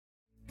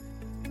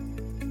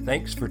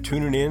Thanks for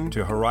tuning in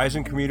to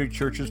Horizon Community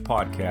Church's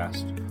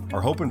podcast. Our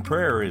hope and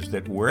prayer is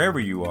that wherever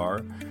you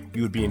are,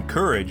 you would be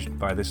encouraged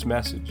by this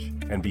message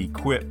and be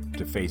equipped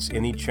to face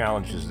any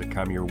challenges that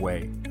come your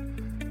way.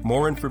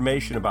 More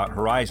information about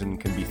Horizon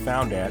can be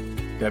found at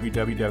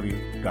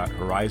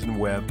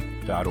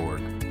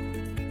www.horizonweb.org.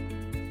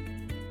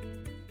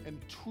 In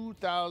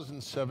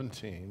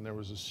 2017, there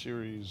was a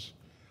series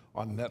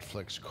on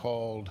Netflix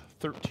called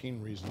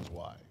 13 Reasons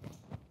Why.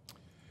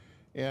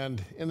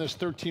 And in this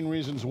 13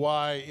 Reasons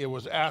Why, it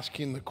was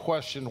asking the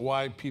question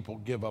why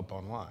people give up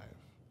on life.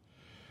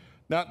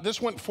 Now,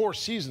 this went 4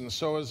 seasons,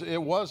 so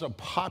it was a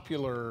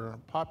popular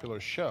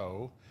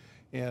show.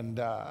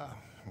 And I'm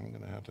going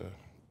to have to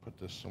put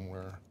this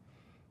somewhere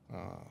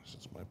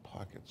since my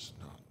pocket's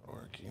not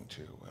working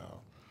too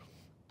well.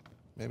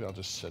 Maybe I'll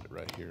just set it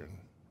right here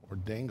or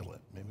dangle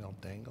it. Maybe I'll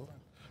dangle it.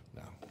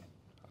 No,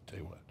 I'll tell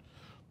you what.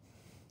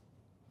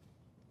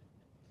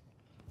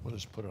 We'll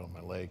just put it on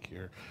my leg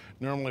here.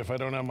 Normally, if I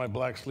don't have my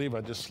black sleeve,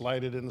 I just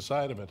slide it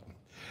inside of it.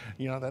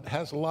 You know, that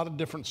has a lot of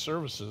different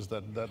services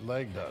that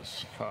leg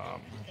does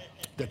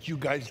that you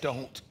guys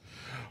don't.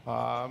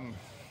 But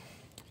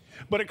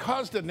it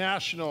caused a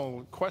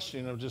national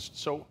question of just,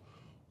 so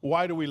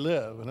why do we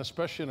live? And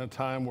especially in a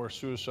time where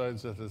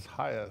suicide's at its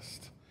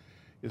highest,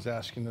 is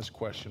asking this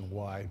question,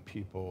 why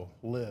people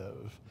live.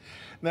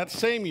 And that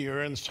same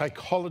year in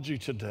Psychology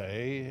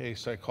Today, a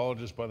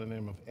psychologist by the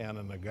name of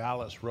Anna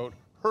Nogales wrote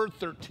her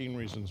 13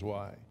 Reasons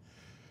Why.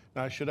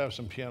 Now, I should have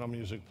some piano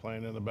music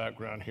playing in the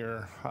background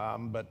here,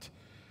 but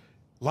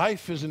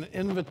life is an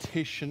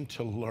invitation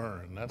to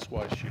learn. That's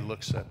why she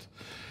looks at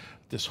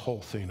this whole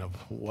thing of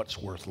what's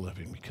worth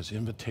living, because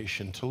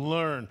invitation to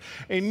learn.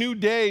 A new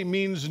day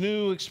means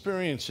new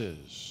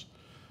experiences.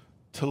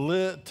 To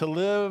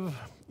live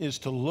is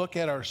to look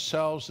at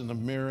ourselves in the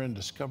mirror and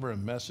discover a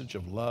message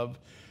of love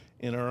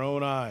in our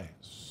own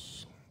eyes.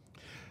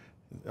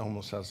 It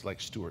almost sounds like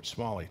Stuart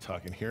Smalley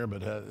talking here,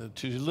 but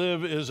to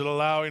live is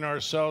allowing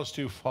ourselves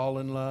to fall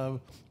in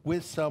love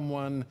with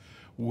someone,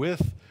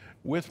 with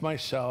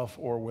myself,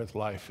 or with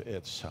life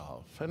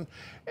itself.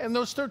 And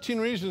those 13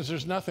 reasons,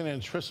 there's nothing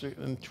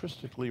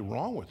intrinsically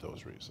wrong with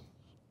those reasons.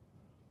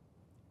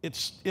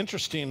 It's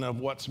interesting of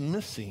what's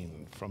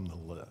missing from the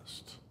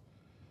list,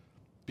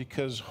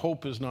 because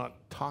hope is not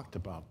talked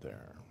about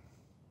there.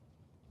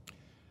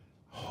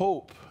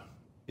 Hope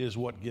is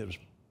what gives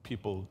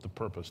people the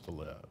purpose to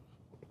live.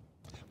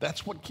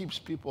 That's what keeps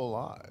people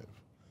alive,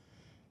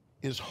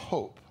 is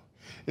hope.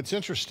 It's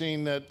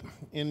interesting that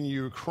in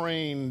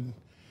Ukraine,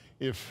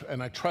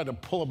 and I tried to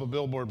pull up a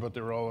billboard, but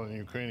they're all in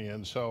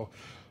Ukrainian. So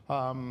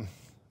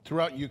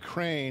throughout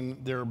Ukraine,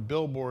 there are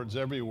billboards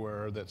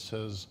everywhere that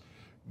says,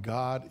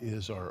 God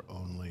is our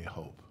only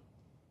hope.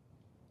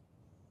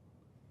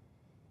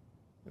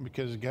 And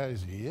because,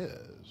 guys, he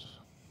is.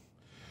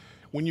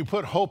 When you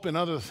put hope in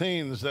other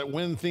things, that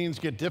when things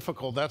get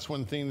difficult, that's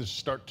when things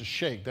start to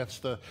shake.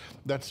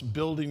 That's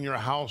building your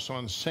house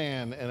on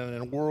sand. And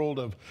in a world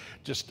of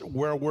just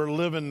where we're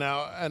living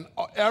now, and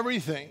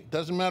everything,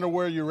 doesn't matter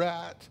where you're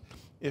at,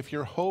 if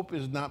your hope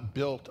is not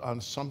built on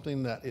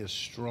something that is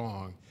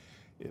strong,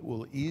 it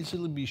will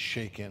easily be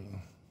shaken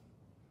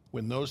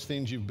when those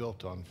things you've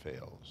built on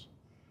fails.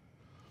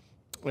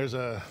 There's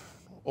a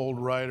old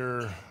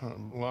writer,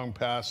 long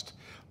past,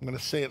 I'm going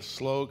to say it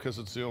slow because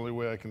it's the only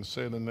way I can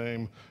say the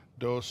name,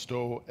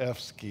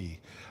 Dostoevsky.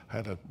 I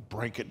had to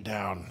break it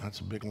down. That's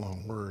a big,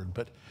 long word.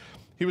 But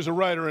he was a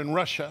writer in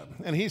Russia,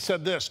 and he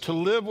said this: to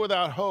live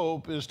without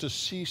hope is to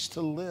cease to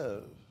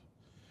live.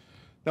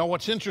 Now,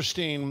 what's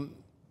interesting,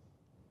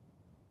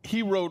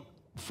 he was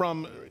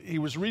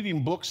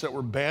reading books that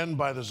were banned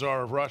by the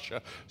Tsar of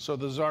Russia, so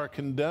the Tsar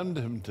condemned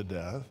him to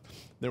death.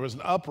 There was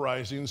an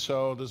uprising,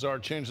 so the Tsar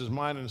changed his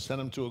mind and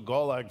sent him to a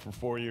gulag for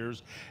 4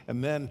 years,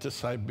 and then to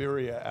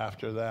Siberia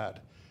after that.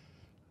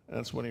 And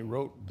that's when he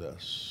wrote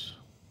this.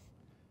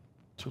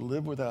 To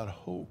live without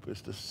hope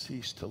is to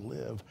cease to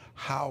live.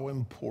 How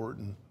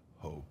important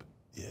hope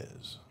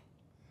is.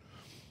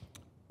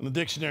 In the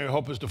dictionary,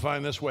 hope is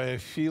defined this way: a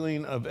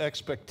feeling of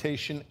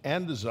expectation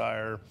and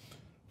desire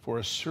for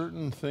a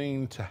certain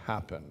thing to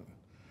happen.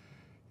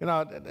 You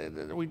know,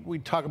 we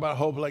talk about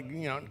hope like,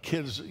 you know,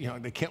 kids, you know,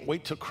 they can't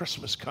wait till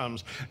Christmas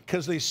comes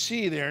because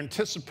they're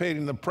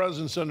anticipating the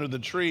presents under the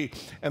tree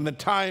and the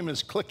time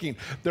is clicking.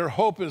 Their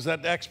hope is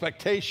that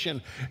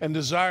expectation and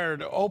desire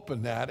to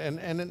open that.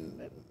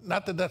 And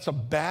not that that's a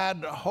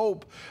bad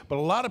hope, but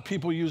a lot of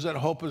people use that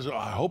hope as, oh,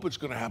 I hope it's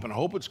going to happen, I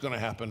hope it's going to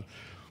happen.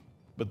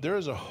 But there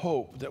is a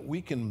hope that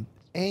we can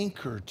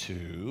anchor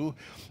to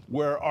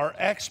where our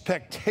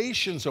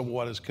expectations of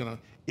what is going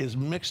to is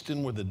mixed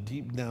in with a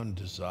deep down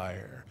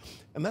desire.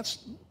 And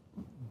that's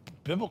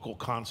biblical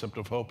concept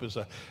of hope, is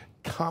a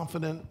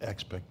confident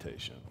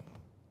expectation.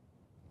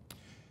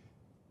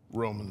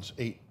 Romans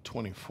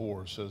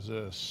 8:24 says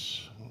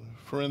this: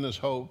 for in this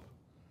hope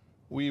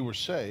we were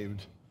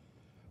saved,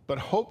 but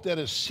hope that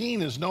is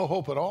seen is no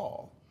hope at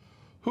all.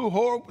 Who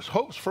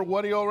hopes for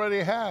what he already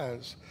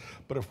has?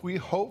 But if we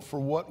hope for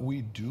what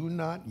we do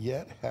not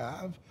yet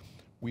have,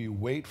 we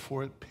wait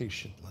for it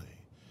patiently.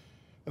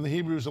 And the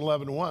Hebrews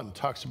 11:1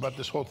 talks about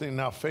this whole thing.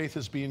 Now, faith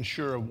is being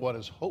sure of what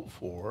is hoped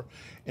for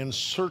and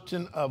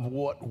certain of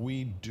what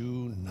we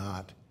do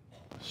not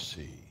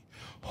see.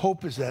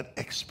 Hope is that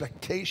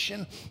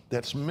expectation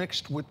that's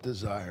mixed with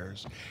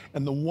desires.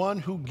 And the one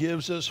who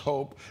gives us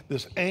hope,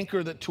 this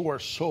anchor that to our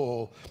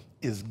soul,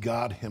 is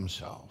God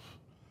himself.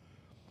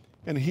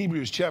 In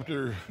Hebrews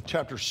chapter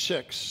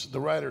 6, the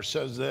writer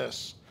says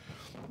this: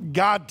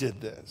 God did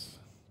this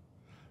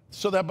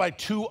so that by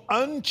two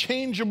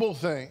unchangeable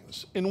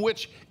things in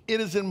which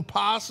it is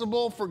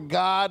impossible for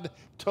God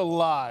to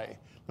lie.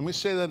 Let me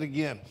say that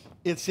again.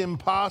 It's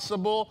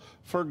impossible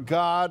for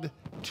God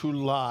to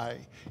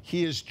lie.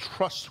 He is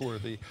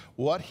trustworthy.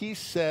 What he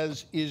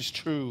says is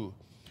true.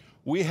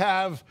 We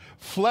have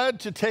fled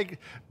to take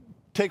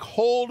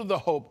hold of the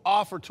hope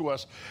offered to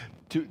us.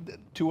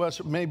 To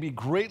us may be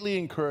greatly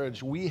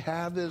encouraged. We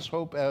have this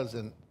hope as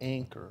an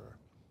anchor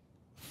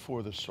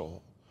for the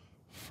soul,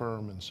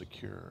 firm and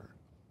secure.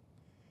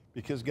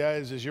 Because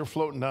guys, as you're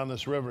floating down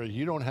this river,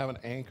 you don't have an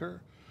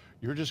anchor.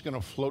 You're just going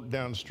to float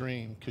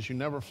downstream because you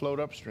never float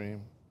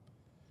upstream.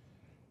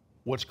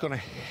 What's going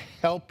to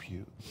help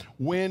you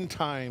when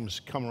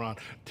times come around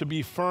to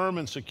be firm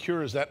and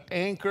secure is that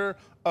anchor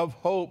of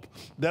hope,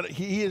 that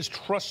he is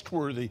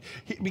trustworthy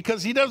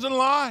because he doesn't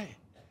lie.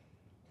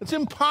 It's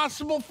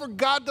impossible for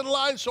God to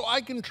lie, so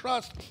I can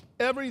trust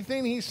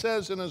everything he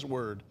says in his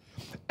word.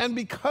 And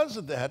because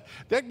of that,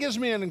 that gives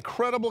me an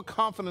incredible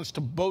confidence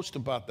to boast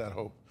about that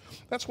hope.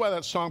 That's why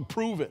that song,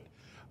 Prove It,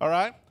 all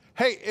right?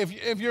 Hey,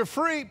 if you're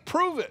free,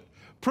 prove it.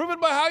 Prove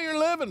it by how you're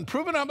living.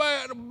 Prove it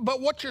by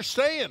what you're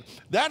saying.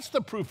 That's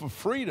the proof of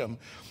freedom.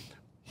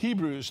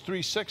 Hebrews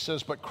 3:6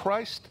 says, But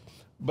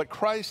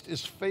Christ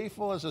is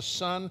faithful as a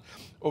son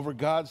over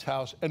God's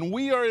house, and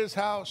we are his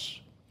house.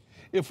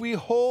 If we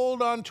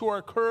hold on to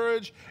our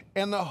courage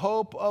and the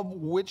hope of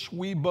which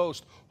we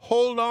boast.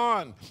 Hold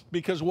on,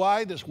 because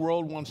why? This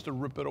world wants to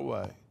rip it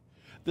away.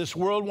 This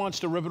world wants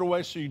to rip it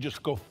away, so you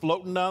just go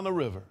floating down the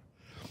river.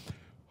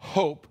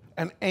 Hope,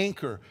 an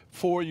anchor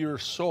for your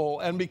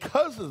soul. And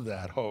because of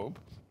that hope,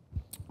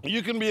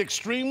 you can be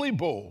extremely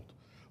bold.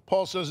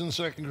 Paul says in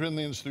 2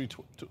 Corinthians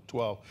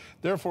 3:12,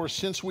 therefore,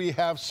 since we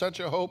have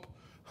such a hope,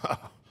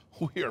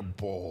 we are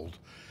bold.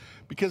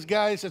 Because,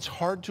 guys, it's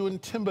hard to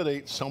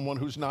intimidate someone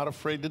who's not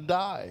afraid to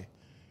die.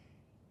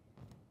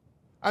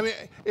 I mean,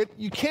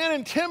 you can't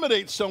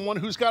intimidate someone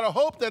who's got a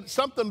hope that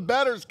something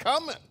better's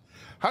coming.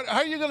 How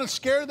are you going to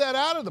scare that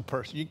out of the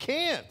person? You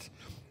can't.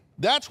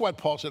 That's why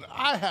Paul said,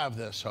 I have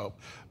this hope.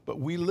 But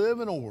we live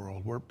in a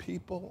world where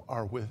people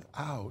are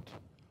without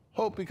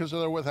hope because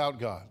they're without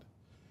God.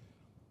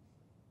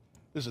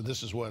 This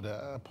is what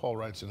Paul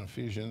writes in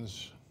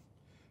Ephesians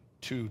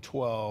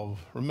 2:12.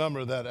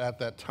 Remember that at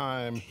that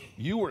time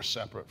you were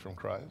separate from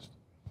Christ,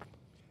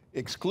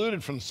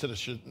 excluded from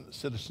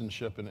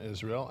citizenship in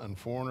Israel, and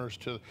foreigners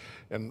to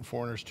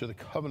the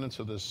covenants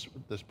of this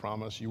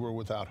promise. You were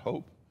without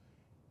hope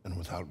and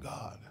without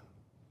God.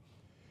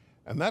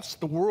 And that's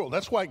the world.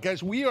 That's why,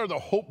 guys, we are the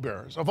hope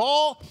bearers.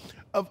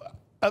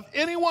 Of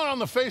anyone on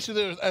the face of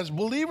the earth, as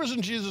believers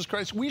in Jesus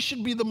Christ, we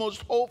should be the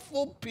most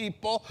hopeful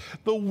people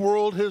the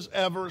world has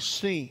ever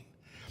seen.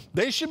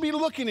 They should be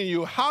looking at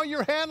you, how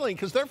you're handling,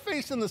 because they're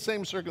facing the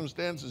same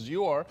circumstances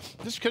you are.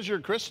 Just because you're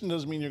a Christian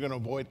doesn't mean you're going to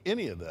avoid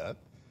any of that.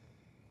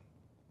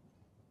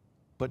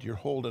 But you're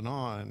holding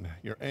on.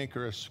 Your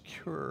anchor is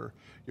secure.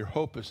 Your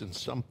hope is in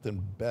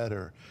something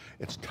better.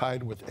 It's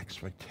tied with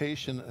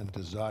expectation and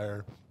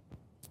desire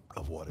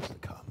of what is to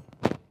come.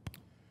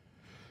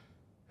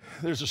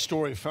 There's a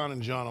story found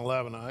in John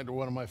 11,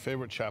 one of my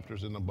favorite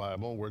chapters in the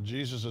Bible, where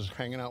Jesus is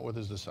hanging out with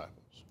his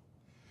disciples.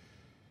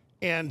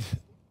 And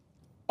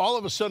all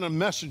of a sudden, a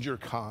messenger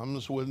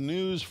comes with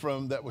news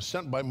that was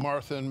sent by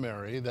Martha and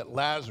Mary that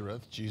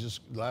Lazarus, Jesus'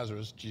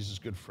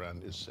 good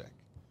friend, is sick.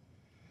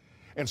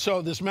 And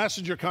so this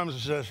messenger comes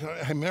and says,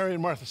 hey, Mary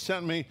and Martha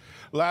sent me.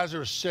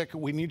 Lazarus is sick.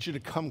 We need you to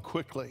come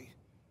quickly.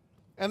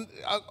 And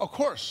of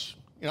course,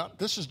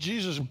 this is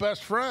Jesus'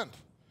 best friend.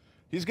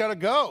 He's got to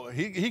go.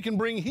 He can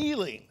bring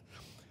healing.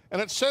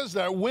 And it says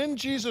that when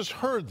Jesus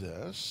heard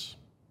this,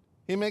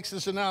 he makes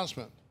this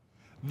announcement.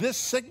 This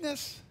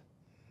sickness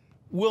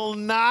will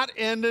not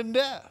end in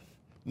death.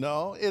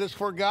 No, it is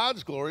for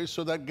God's glory,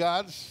 so that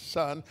God's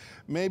Son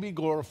may be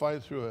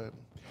glorified through it.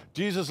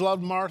 Jesus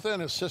loved Martha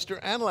and his sister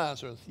and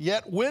Lazarus.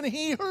 Yet when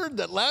he heard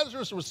that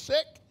Lazarus was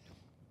sick,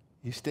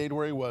 he stayed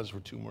where he was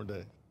for 2 more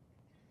days.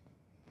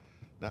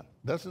 Now,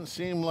 doesn't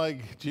seem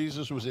like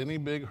Jesus was in any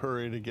big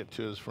hurry to get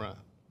to his friend.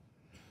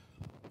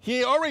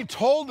 He already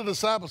told the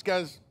disciples,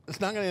 guys, it's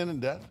not going to end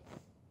in death.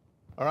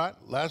 All right,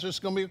 Lazarus is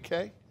going to be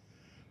okay.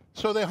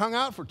 So they hung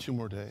out for 2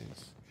 more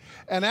days.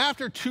 And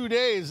after 2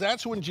 days,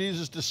 that's when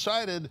Jesus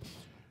decided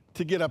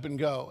to get up and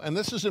go. And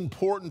this is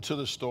important to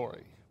the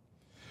story.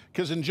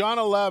 Because in John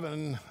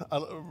 11,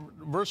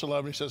 verse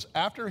 11, he says,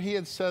 after he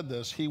had said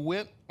this, he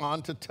went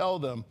on to tell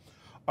them,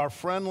 our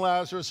friend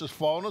Lazarus has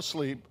fallen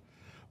asleep,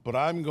 but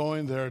I'm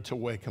going there to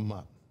wake him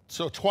up.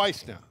 So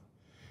twice now.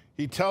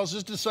 He tells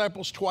his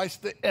disciples twice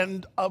the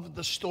end of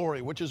the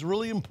story, which is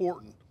really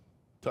important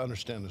to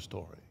understand the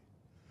story.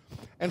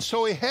 And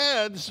so he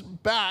heads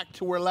back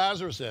to where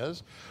Lazarus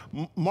is.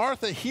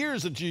 Martha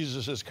hears that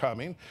Jesus is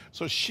coming,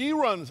 so she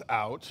runs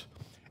out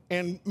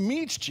and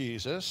meets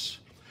Jesus.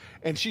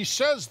 And she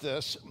says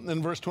this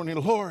in verse 20,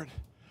 Lord,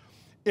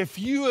 if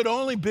you had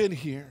only been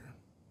here,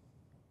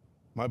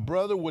 my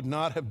brother would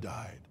not have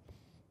died.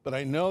 But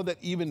I know that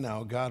even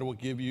now God will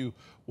give you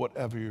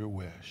whatever you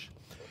wish.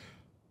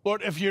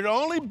 Lord, if you'd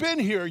only been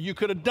here, you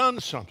could have done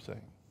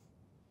something.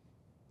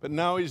 But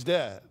now he's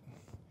dead.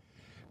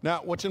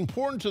 Now, what's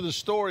important to the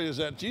story is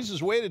that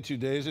Jesus waited 2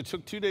 days. It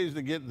took 2 days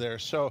to get there,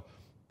 so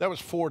that was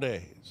 4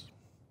 days.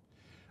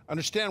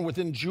 Understand,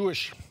 within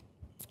Jewish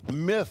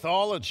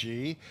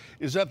mythology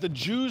is that the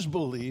Jews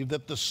believed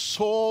that the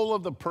soul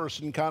of the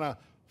person kind of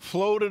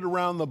floated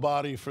around the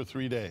body for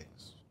 3 days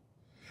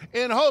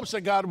in hopes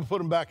that God would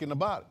put him back in the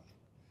body.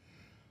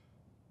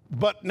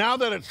 But now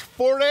that it's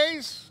 4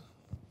 days,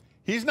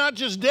 he's not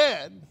just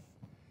dead,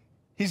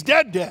 he's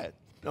dead,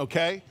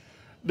 okay?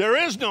 There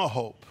is no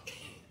hope.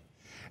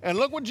 And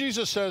look what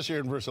Jesus says here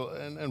in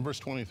verse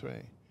 23.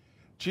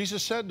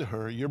 Jesus said to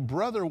her, your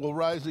brother will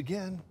rise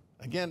again.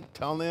 Again,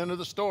 telling the end of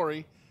the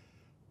story.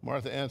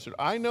 Martha answered,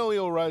 I know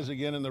he'll rise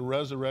again in the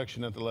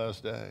resurrection at the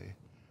last day.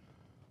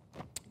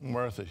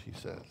 Martha, she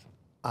says,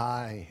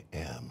 I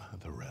am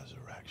the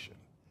resurrection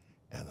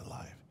and the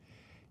life.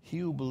 He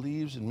who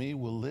believes in me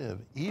will live,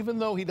 even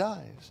though he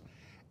dies.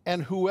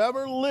 And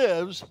whoever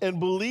lives and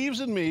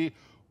believes in me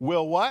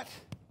will what?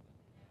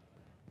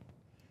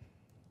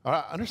 All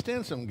right,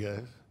 understand something,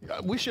 guys.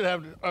 We should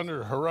have,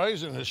 under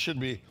Horizon, it should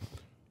be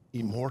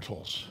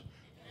immortals.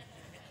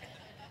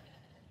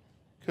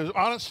 Because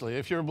honestly,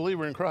 if you're a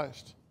believer in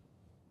Christ,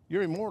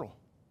 you're immortal.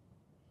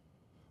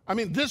 I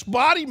mean, this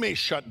body may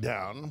shut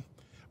down,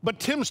 but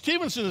Tim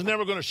Stevenson is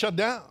never going to shut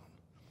down.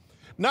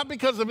 Not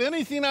because of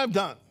anything I've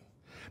done.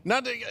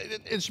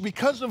 It's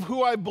because of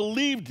who I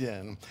believed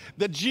in,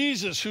 that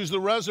Jesus, who's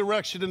the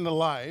resurrection and the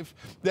life,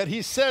 that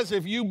he says,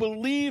 if you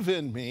believe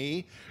in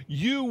me,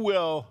 you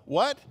will,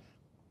 what?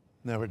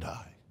 Never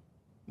die.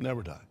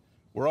 Never die.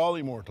 We're all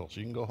immortals.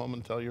 You can go home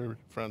and tell your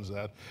friends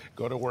that.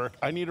 Go to work.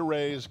 I need a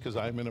raise because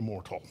I'm an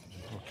immortal.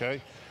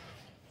 Okay?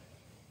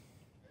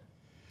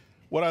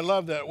 What I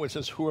love that, which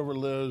says, whoever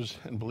lives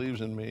and believes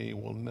in me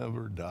will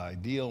never die.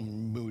 D.L.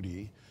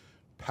 Moody,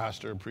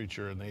 pastor and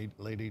preacher in the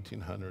late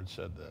 1800s,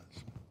 said this.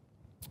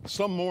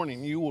 Some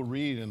morning you will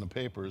read in the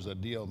papers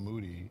that D.L.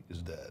 Moody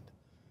is dead.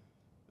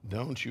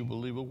 Don't you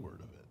believe a word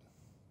of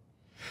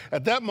it.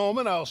 At that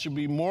moment, I shall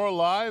be more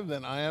alive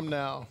than I am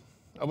now.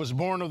 I was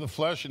born of the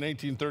flesh in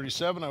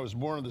 1837. I was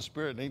born of the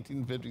spirit in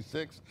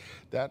 1856.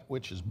 That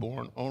which is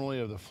born only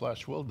of the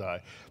flesh will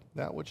die.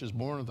 That which is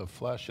born of the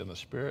flesh and the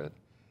spirit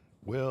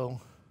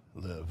will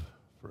live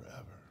forever.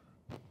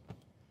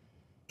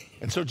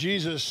 And so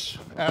Jesus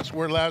asked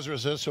where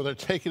Lazarus is, so they're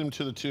taking him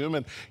to the tomb,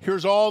 and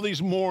here's all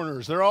these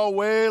mourners. They're all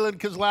wailing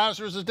because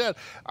Lazarus is dead.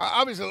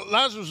 Obviously,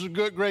 Lazarus was a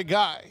good, great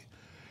guy,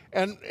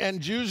 and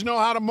Jews know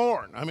how to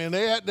mourn. I mean,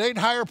 they'd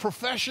hire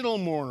professional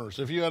mourners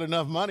if you had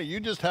enough money. You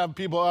just have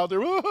people out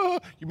there,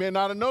 you may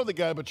not know the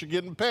guy, but you're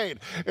getting paid.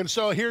 And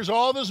so here's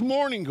all this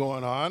mourning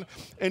going on,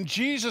 and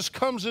Jesus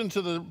comes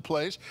into the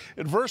place.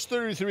 In verse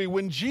 33,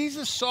 when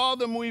Jesus saw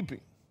them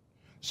weeping,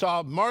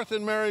 saw Martha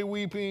and Mary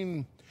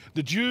weeping,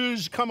 the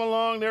Jews come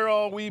along, they're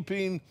all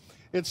weeping.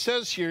 It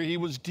says here, he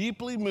was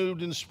deeply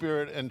moved in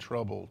spirit and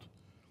troubled.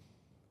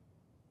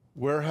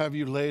 Where have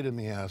you laid him,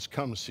 he asked.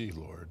 Come see,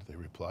 Lord, they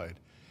replied.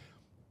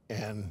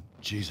 And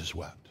Jesus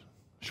wept.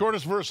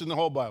 Shortest verse in the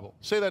whole Bible.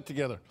 Say that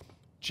together.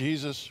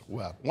 Jesus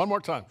wept. One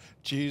more time.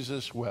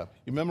 Jesus wept.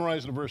 You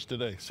memorized the verse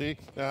today. See?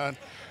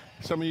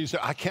 Some of you say,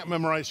 I can't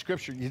memorize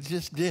scripture. You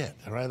just did.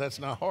 All right? That's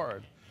not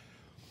hard.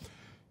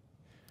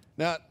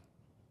 Now,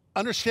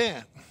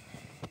 understand.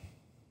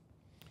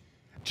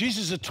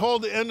 Jesus had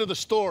told the end of the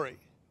story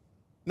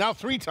now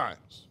 3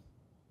 times.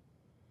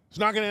 It's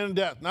not going to end in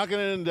death, not going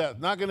to end in death,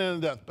 not going to end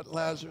in death. But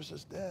Lazarus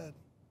is dead.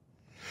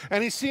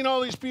 And he's seen all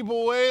these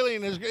people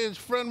wailing, his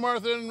friend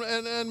Martha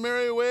and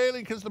Mary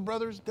wailing because the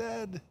brother's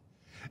dead.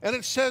 And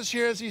it says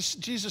here, as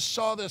Jesus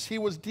saw this, he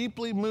was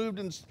deeply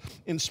moved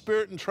in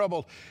spirit and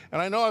troubled.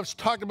 And I know I've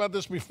talked about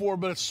this before,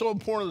 but it's so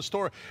important to the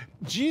story.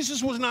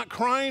 Jesus was not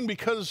crying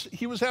because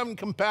he was having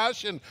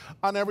compassion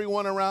on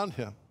everyone around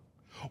him.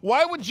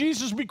 Why would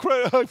Jesus be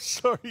crying? I'm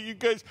sorry, you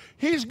guys.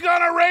 He's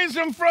going to raise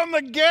him from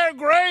the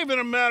grave in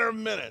a matter of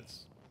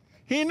minutes.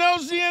 He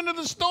knows the end of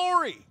the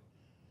story.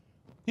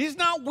 He's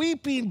not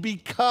weeping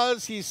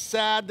because he's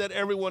sad that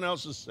everyone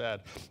else is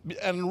sad.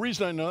 And the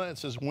reason I know that, it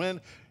says, when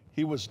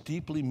he was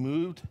deeply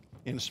moved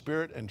in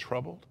spirit and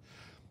troubled.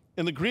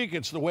 In the Greek,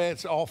 it's the way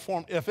it's all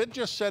formed. If it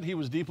just said he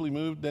was deeply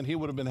moved, then he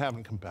would have been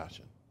having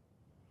compassion.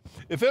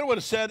 If it would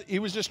have said he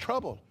was just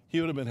troubled, he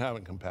would have been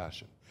having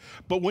compassion.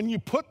 But when you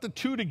put the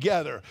two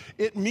together,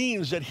 it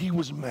means that he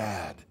was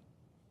mad.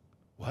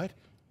 What?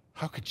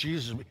 How could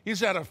Jesus be?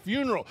 He's at a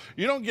funeral.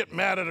 You don't get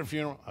mad at a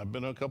funeral. I've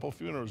been to a couple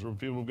funerals where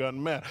people have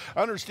gotten mad.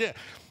 I understand.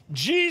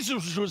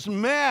 Jesus was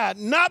mad,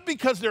 not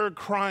because they were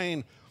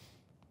crying,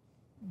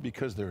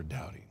 because they were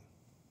doubting.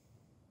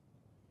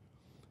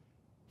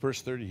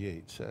 Verse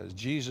 38 says,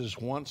 Jesus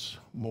once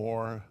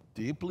more,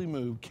 deeply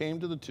moved, came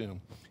to the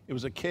tomb. It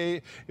was a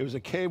cave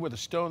with a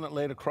stone that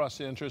laid across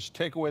the entrance.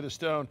 Take away the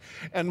stone.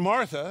 And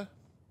Martha,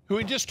 who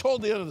he just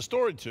told the end of the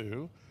story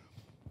to,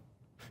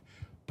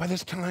 by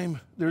this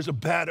time there's a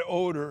bad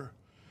odor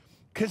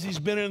because he's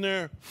been in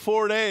there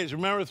 4 days.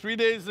 Remember, 3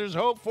 days there's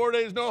hope, 4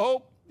 days no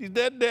hope. He's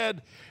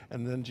dead.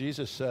 And then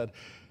Jesus said,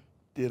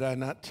 did I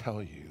not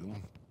tell you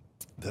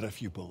that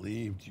if you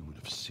believed, you would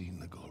have seen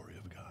the glory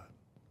of God?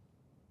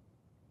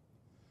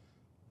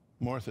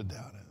 Martha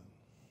doubted.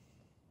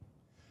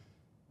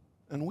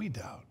 And we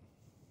doubt.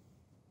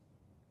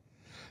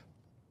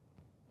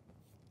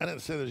 I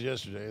didn't say this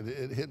yesterday.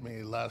 It hit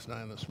me last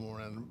night and this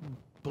morning.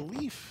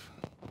 Belief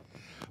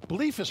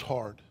is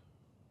hard.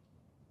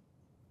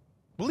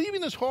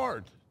 Believing is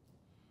hard.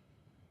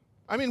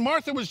 I mean,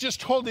 Martha was just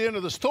told the end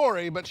of the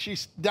story, but she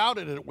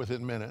doubted it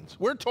within minutes.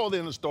 We're told the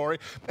end of the story,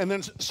 and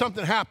then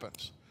something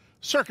happens.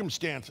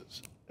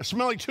 Circumstances. A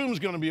smelly tomb's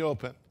going to be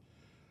open.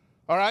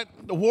 All right?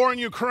 The war in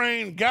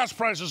Ukraine, gas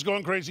prices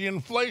going crazy,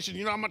 inflation.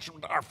 You know how much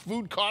our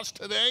food costs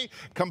today,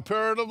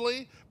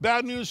 comparatively?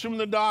 Bad news from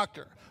the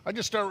doctor. I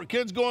just start with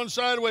kids going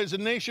sideways, the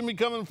nation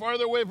becoming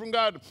farther away from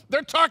God.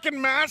 They're talking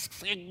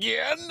masks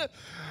again.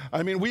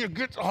 I mean, we are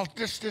good. Oh,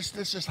 this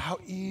is how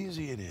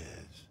easy it is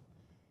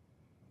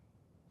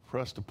for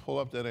us to pull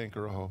up that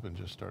anchor of hope and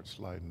just start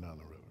sliding down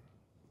the river.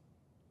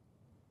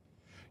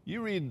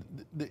 You read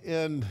the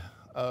end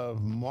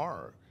of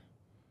Mark.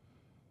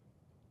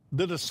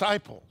 The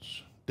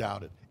disciples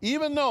doubted.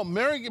 Even though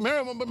Mary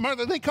and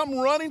Martha, they come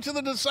running to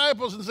the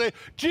disciples and say,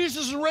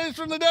 Jesus is raised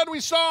from the dead, we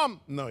saw him.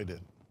 No, he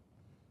didn't.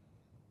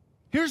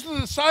 Here's the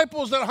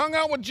disciples that hung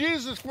out with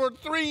Jesus for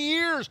 3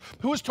 years,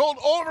 who was told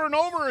over and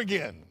over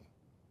again.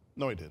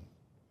 No, he didn't.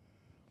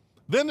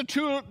 Then the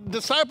two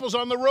disciples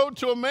on the road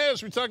to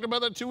Emmaus, we talked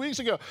about that 2 weeks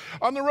ago.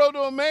 On the road to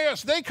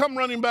Emmaus, they come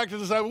running back to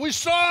the disciples. We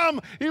saw him.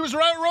 He was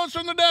rose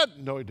from the dead.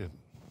 No, he didn't.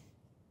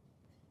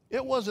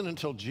 It wasn't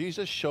until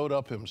Jesus showed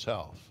up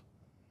himself.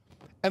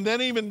 And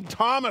then even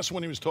Thomas,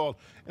 when he was told,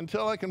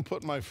 until I can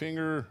put my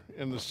finger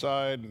in the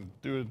side and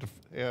do it,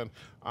 and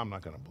I'm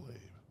not going to believe.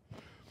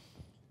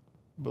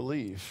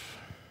 Belief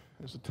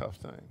is a tough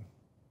thing.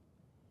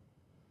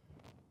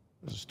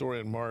 There's a story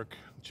in Mark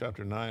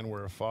chapter 9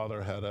 where a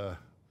father had a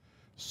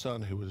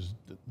son who was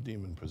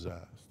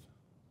demon-possessed.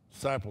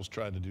 Disciples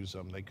tried to do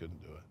something, they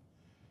couldn't do it.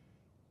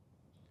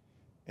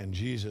 And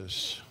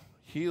Jesus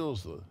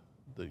heals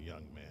the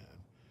young man.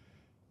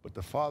 But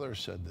the father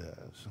said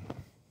this,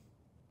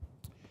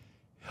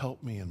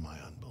 help me in my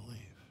unbelief.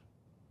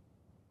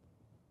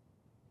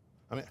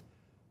 I mean,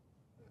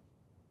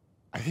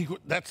 I think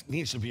that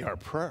needs to be our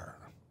prayer.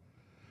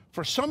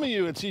 For some of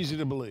you, it's easy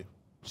to believe.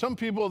 Some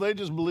people, they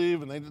just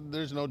believe and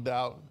there's no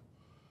doubt.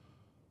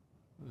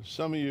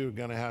 Some of you are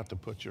going to have to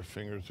put your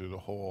finger through the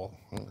hole.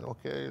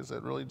 Okay, is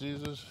that really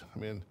Jesus? I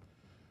mean,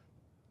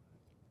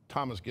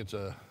 Thomas gets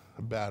a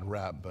bad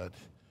rap, but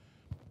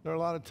there are a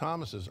lot of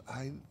Thomases.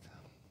 I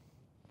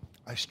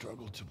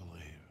struggle to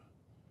believe.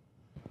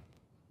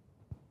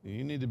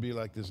 You need to be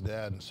like this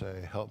dad and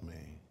say, help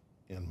me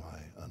in my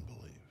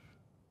unbelief.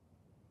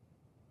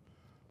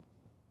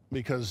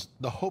 Because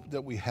the hope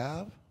that we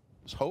have,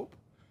 this hope,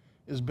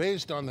 is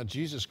based on that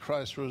Jesus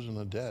Christ rose from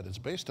the dead. It's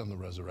based on the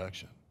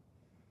resurrection.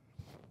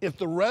 If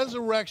the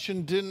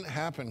resurrection didn't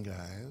happen,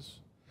 guys,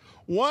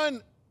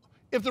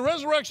 if the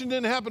resurrection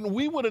didn't happen,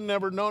 we would have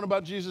never known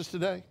about Jesus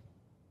today.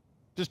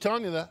 Just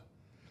telling you that.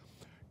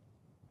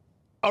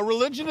 A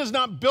religion is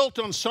not built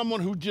on someone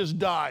who just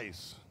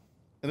dies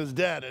and is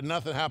dead and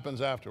nothing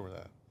happens after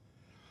that.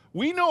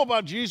 We know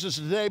about Jesus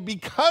today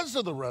because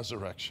of the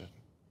resurrection,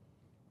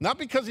 not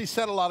because he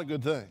said a lot of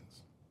good things.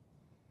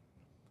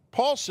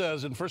 Paul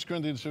says in 1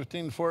 Corinthians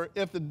 15, for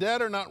if the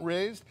dead are not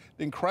raised,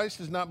 then Christ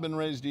has not been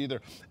raised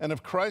either. And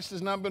if Christ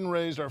has not been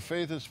raised, our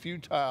faith is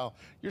futile.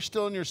 You're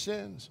still in your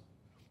sins.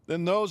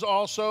 Then those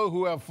also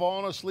who have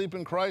fallen asleep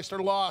in Christ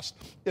are lost.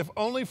 If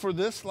only for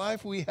this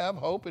life we have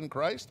hope in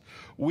Christ,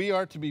 we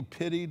are to be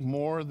pitied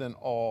more than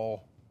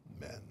all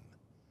men.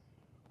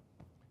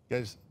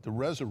 Guys, the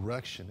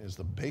resurrection is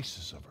the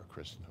basis of our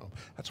Christian hope.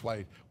 That's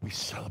why we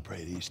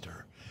celebrate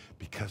Easter,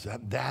 because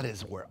that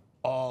is where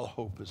all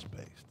hope is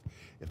based.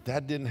 If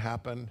that didn't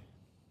happen,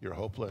 you're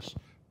hopeless.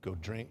 Go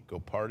drink, go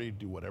party,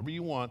 do whatever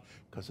you want,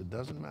 because it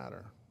doesn't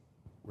matter.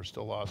 We're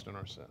still lost in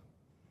our sin.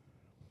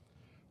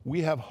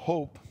 We have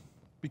hope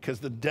because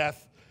the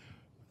death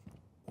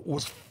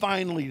was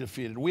finally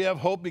defeated. We have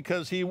hope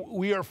because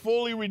we are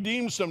fully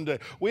redeemed someday.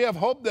 We have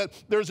hope that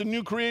there's a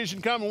new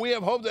creation coming. We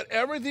have hope that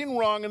everything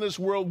wrong in this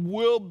world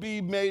will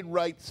be made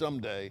right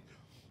someday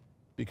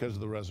because of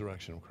the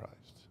resurrection of Christ.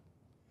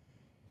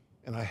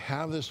 And I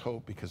have this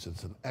hope because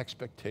it's an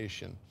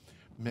expectation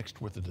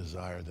mixed with a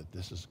desire that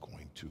this is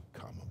going to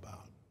come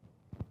about.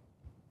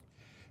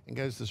 And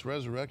guys, this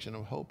resurrection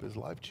of hope is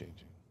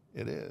life-changing.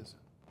 It is.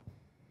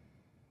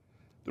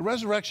 The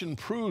resurrection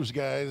proves,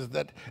 guys,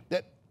 that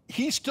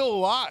he's still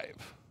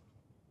alive.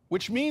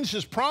 which means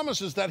his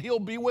promise is that he'll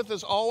be with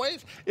us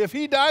always. If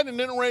he died and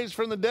didn't raise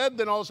from the dead,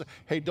 then all of a sudden,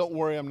 hey, don't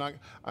worry, I'm not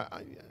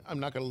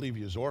going to leave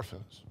you as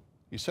orphans.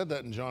 He said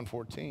that in John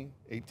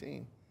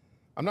 14:18.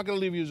 I'm not going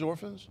to leave you as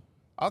orphans.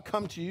 I'll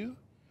come to you.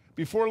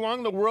 Before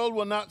long, the world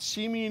will not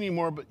see me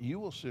anymore, but you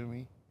will see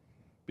me.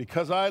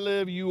 Because I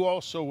live, you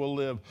also will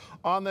live.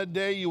 On that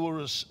day, you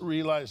will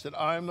realize that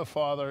I am the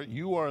Father,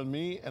 you are in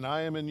me, and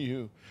I am in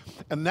you.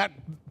 And that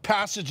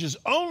passage is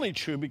only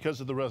true because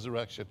of the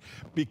resurrection.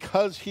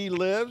 Because he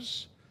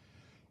lives,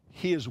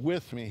 he is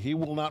with me. He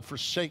will not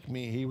forsake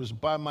me. He was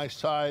by my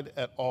side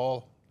at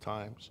all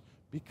times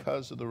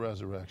because of the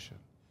resurrection.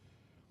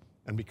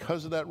 And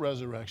because of that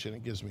resurrection,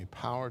 it gives me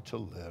power to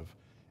live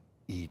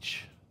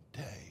each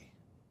day.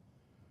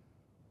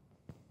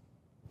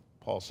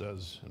 Paul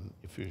says in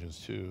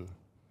Ephesians 2,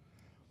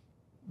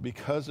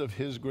 because of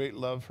his great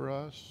love for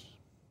us,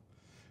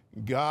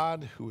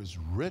 God, who is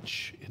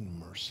rich in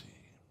mercy.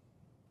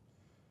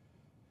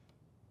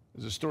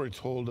 There's a story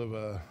told of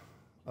a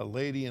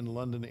lady in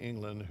London,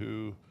 England,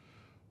 who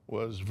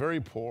was very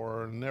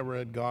poor and never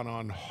had gone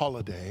on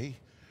holiday.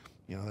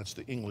 You know, that's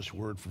the English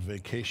word for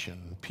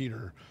vacation.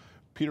 Peter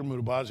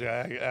Mutabazi,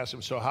 I asked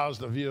him, so how's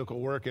the vehicle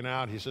working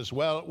out? He says,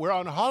 well, we're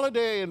on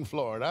holiday in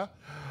Florida.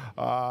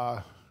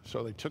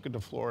 So they took it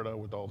to Florida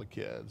with all the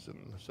kids and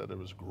said it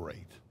was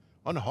great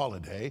on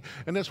holiday.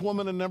 And this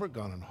woman had never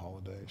gone on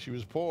holiday. She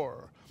was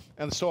poor.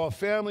 And so a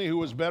family who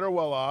was better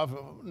well off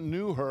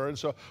knew her. And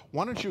so,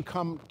 why don't you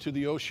come to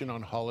the ocean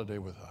on holiday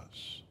with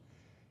us?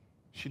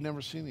 She'd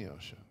never seen the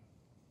ocean.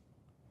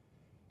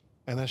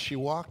 And as she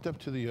walked up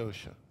to the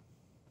ocean,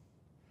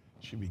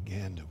 she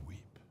began to weep.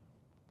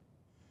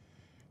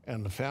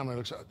 And the family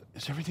looks,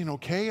 is everything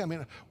okay? I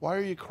mean, why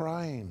are you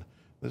crying?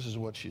 This is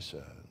what she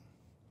said.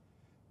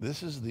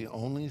 This is the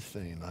only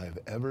thing I've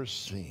ever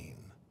seen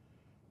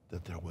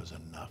that there was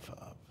enough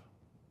of.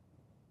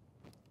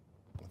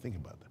 Well, think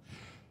about that.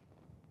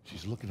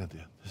 She's looking at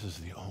this is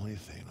the only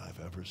thing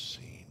I've ever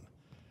seen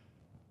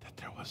that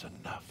there was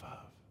enough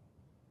of.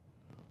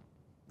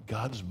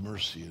 God's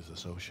mercy is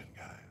this ocean,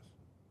 guys.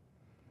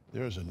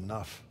 There is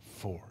enough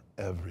for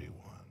everyone.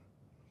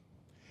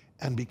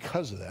 And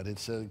because of that, it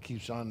says, it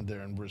keeps on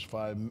there in verse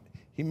 5,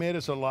 he made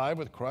us alive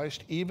with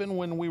Christ even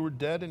when we were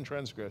dead in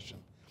transgression.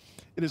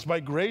 It is by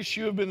grace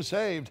you have been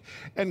saved.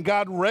 And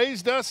God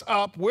raised us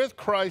up with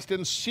Christ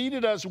and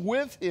seated us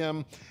with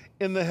him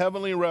in the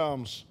heavenly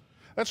realms.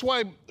 That's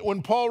why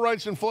when Paul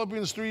writes in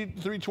Philippians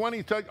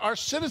 3:20, our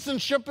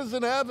citizenship is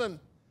in heaven.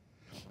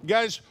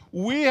 Guys,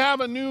 we have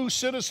a new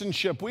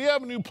citizenship. We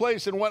have a new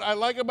place. And what I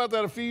like about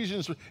that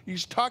Ephesians,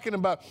 he's talking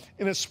about,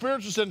 in a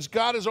spiritual sense,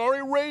 God has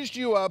already raised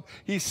you up.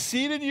 He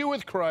seated you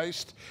with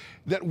Christ,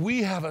 that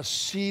we have a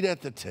seat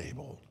at the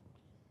table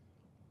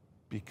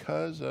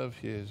because of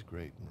his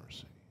great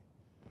mercy.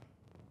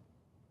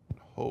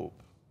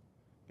 Hope,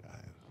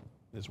 guys,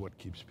 is what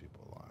keeps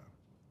people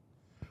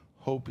alive.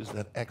 Hope is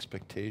that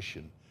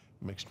expectation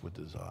mixed with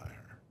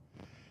desire.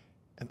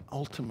 And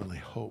ultimately,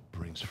 hope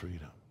brings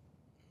freedom.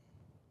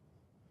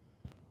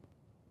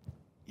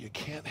 You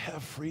can't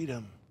have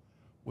freedom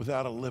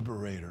without a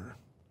liberator.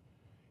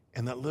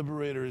 And that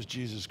liberator is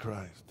Jesus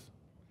Christ.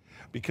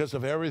 Because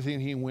of everything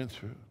he went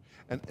through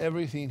and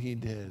everything he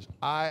did,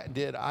 I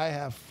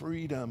have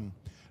freedom,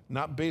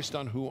 not based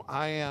on who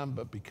I am,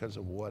 but because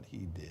of what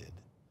he did.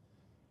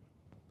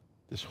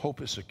 This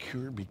hope is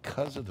secured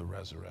because of the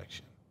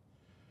resurrection.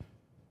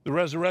 The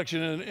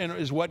resurrection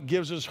is what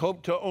gives us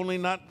hope to only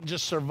not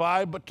just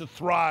survive, but to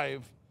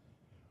thrive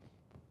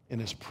in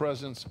his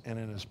presence and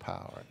in his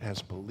power.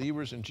 As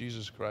believers in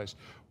Jesus Christ,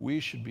 we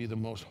should be the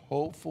most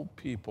hopeful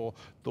people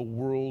the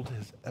world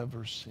has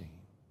ever seen.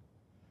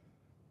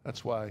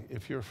 That's why,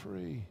 if you're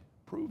free,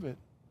 prove it.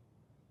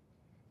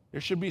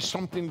 There should be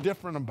something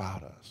different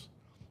about us.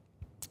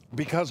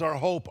 Because our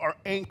hope, our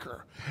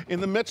anchor, in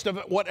the midst of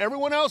what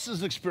everyone else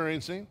is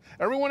experiencing,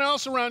 everyone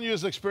else around you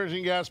is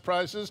experiencing gas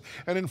prices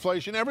and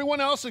inflation. Everyone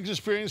else is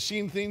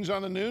seeing things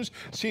on the news,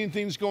 seeing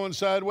things going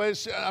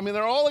sideways. I mean,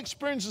 they're all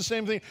experiencing the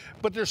same thing,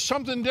 but there's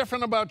something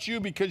different about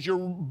you because your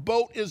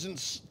boat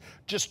isn't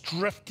just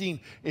drifting.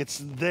 It's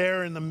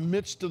there in the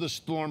midst of the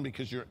storm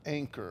because your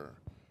anchor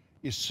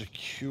is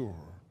secure,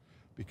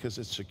 because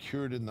it's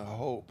secured in the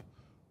hope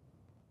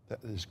that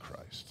is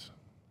Christ.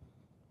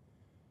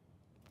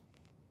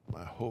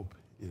 My hope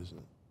is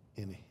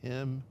in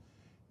him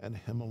and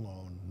him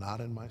alone, not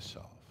in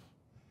myself.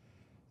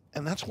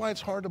 And that's why it's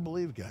hard to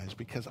believe, guys,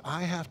 because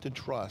I have to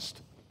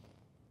trust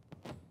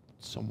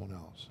someone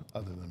else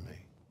other than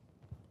me.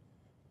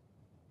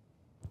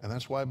 And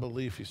that's why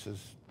belief, he says,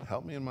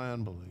 help me in my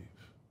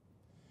unbelief.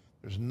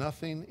 There's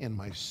nothing in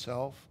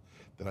myself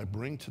that I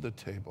bring to the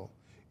table.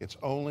 It's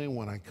only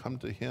when I come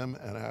to him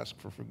and ask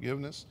for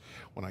forgiveness,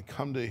 when I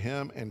come to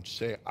him and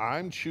say,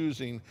 I'm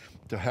choosing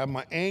to have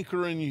my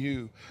anchor in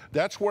you.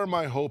 That's where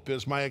my hope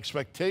is. My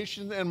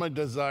expectation and my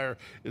desire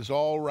is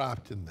all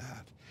wrapped in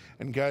that.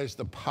 And guys,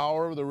 the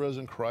power of the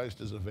risen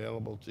Christ is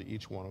available to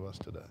each one of us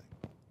today.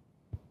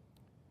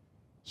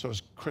 So as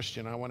a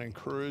Christian, I want to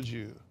encourage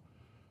you,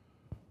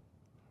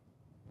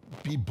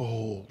 be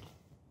bold.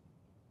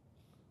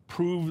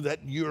 Prove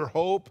that your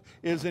hope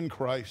is in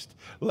Christ.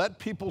 Let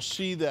people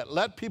see that.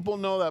 Let people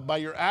know that by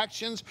your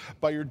actions,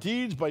 by your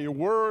deeds, by your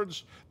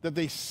words, that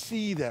they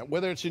see that.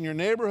 Whether it's in your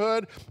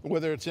neighborhood,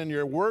 whether it's in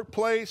your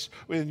workplace,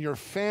 in your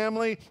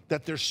family,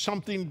 that there's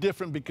something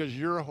different because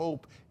your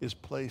hope is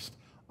placed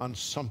on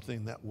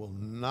something that will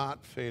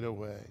not fade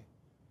away.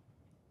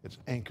 It's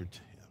anchored to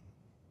Him.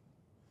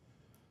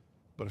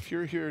 But if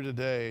you're here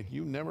today and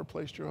you never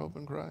placed your hope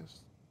in Christ,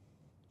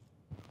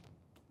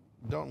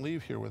 don't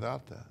leave here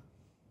without that.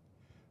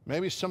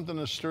 Maybe something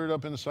has stirred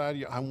up inside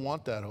you. I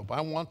want that hope.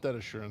 I want that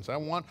assurance. I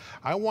want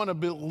to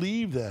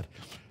believe that.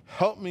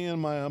 Help me in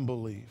my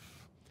unbelief.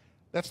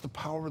 That's the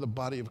power of the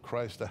body of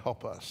Christ to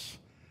help us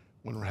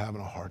when we're having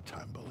a hard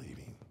time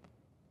believing.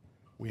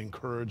 We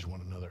encourage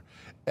one another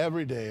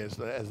every day as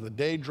the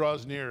day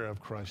draws near of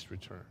Christ's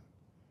return.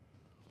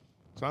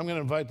 So I'm going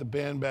to invite the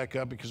band back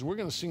up because we're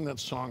going to sing that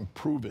song,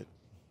 Prove It,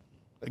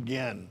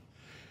 again.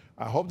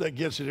 I hope that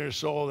gets in your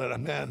soul that,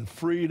 man,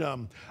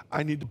 freedom,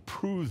 I need to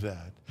prove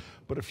that.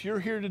 But if you're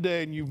here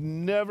today and you've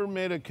never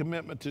made a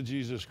commitment to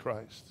Jesus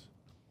Christ,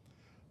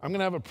 I'm going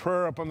to have a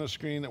prayer up on the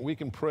screen that we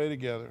can pray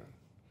together.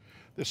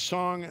 This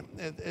song,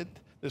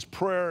 this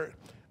prayer,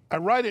 I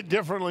write it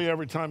differently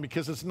every time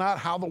because it's not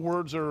how the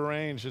words are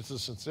arranged. It's the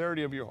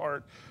sincerity of your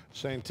heart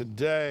saying,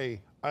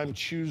 today I'm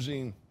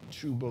choosing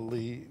to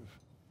believe.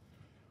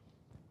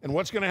 And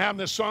what's going to happen,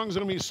 this song's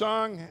going to be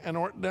sung, and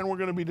then we're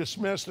going to be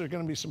dismissed. There's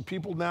going to be some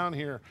people down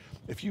here.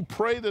 If you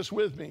pray this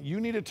with me,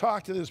 you need to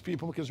talk to these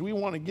people because we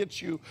want to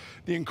get you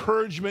the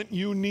encouragement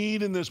you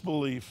need in this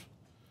belief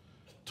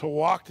to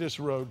walk this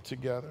road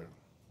together.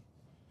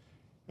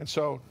 And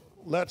so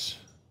let's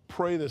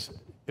pray this.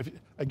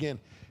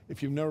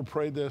 If you've never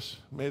prayed this,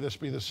 may this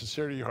be the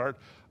sincerity of your heart.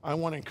 I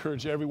want to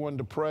encourage everyone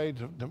to pray,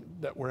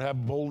 that we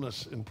have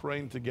boldness in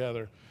praying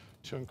together,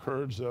 to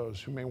encourage those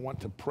who may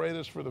want to pray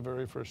this for the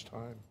very first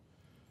time.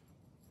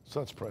 So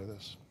let's pray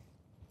this.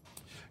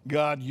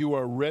 God, you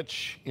are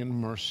rich in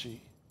mercy.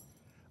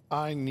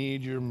 I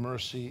need your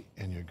mercy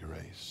and your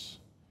grace.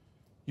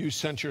 You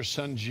sent your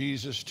son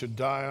Jesus to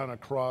die on a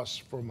cross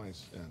for my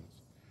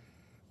sins.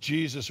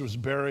 Jesus was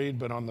buried,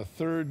 but on the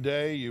third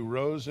day you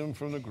rose him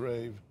from the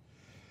grave.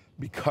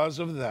 Because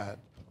of that,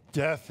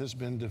 death has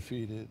been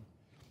defeated.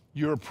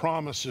 Your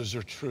promises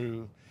are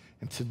true,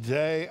 and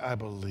today I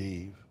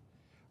believe.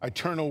 I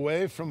turn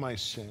away from my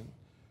sin.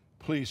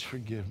 Please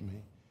forgive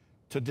me.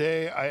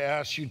 Today, I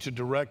ask you to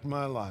direct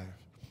my life.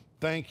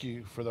 Thank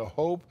you for the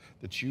hope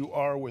that you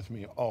are with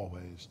me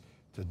always.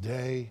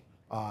 Today,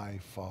 I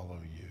follow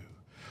you.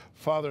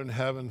 Father in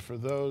heaven, for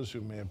those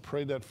who may have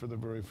prayed that for the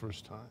very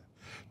first time,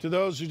 to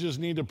those who just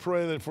need to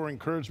pray that for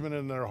encouragement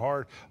in their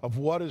heart of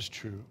what is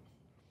true,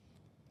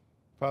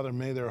 Father,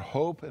 may their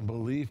hope and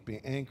belief be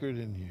anchored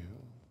in you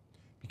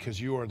because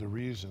you are the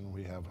reason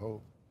we have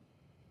hope.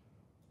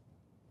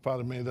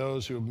 Father, may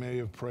those who may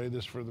have prayed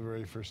this for the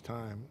very first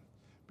time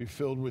be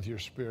filled with your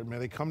Spirit. May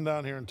they come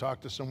down here and talk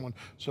to someone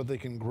so they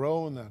can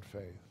grow in that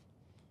faith.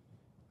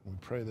 And we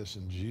pray this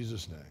in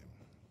Jesus' name.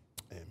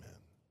 Amen.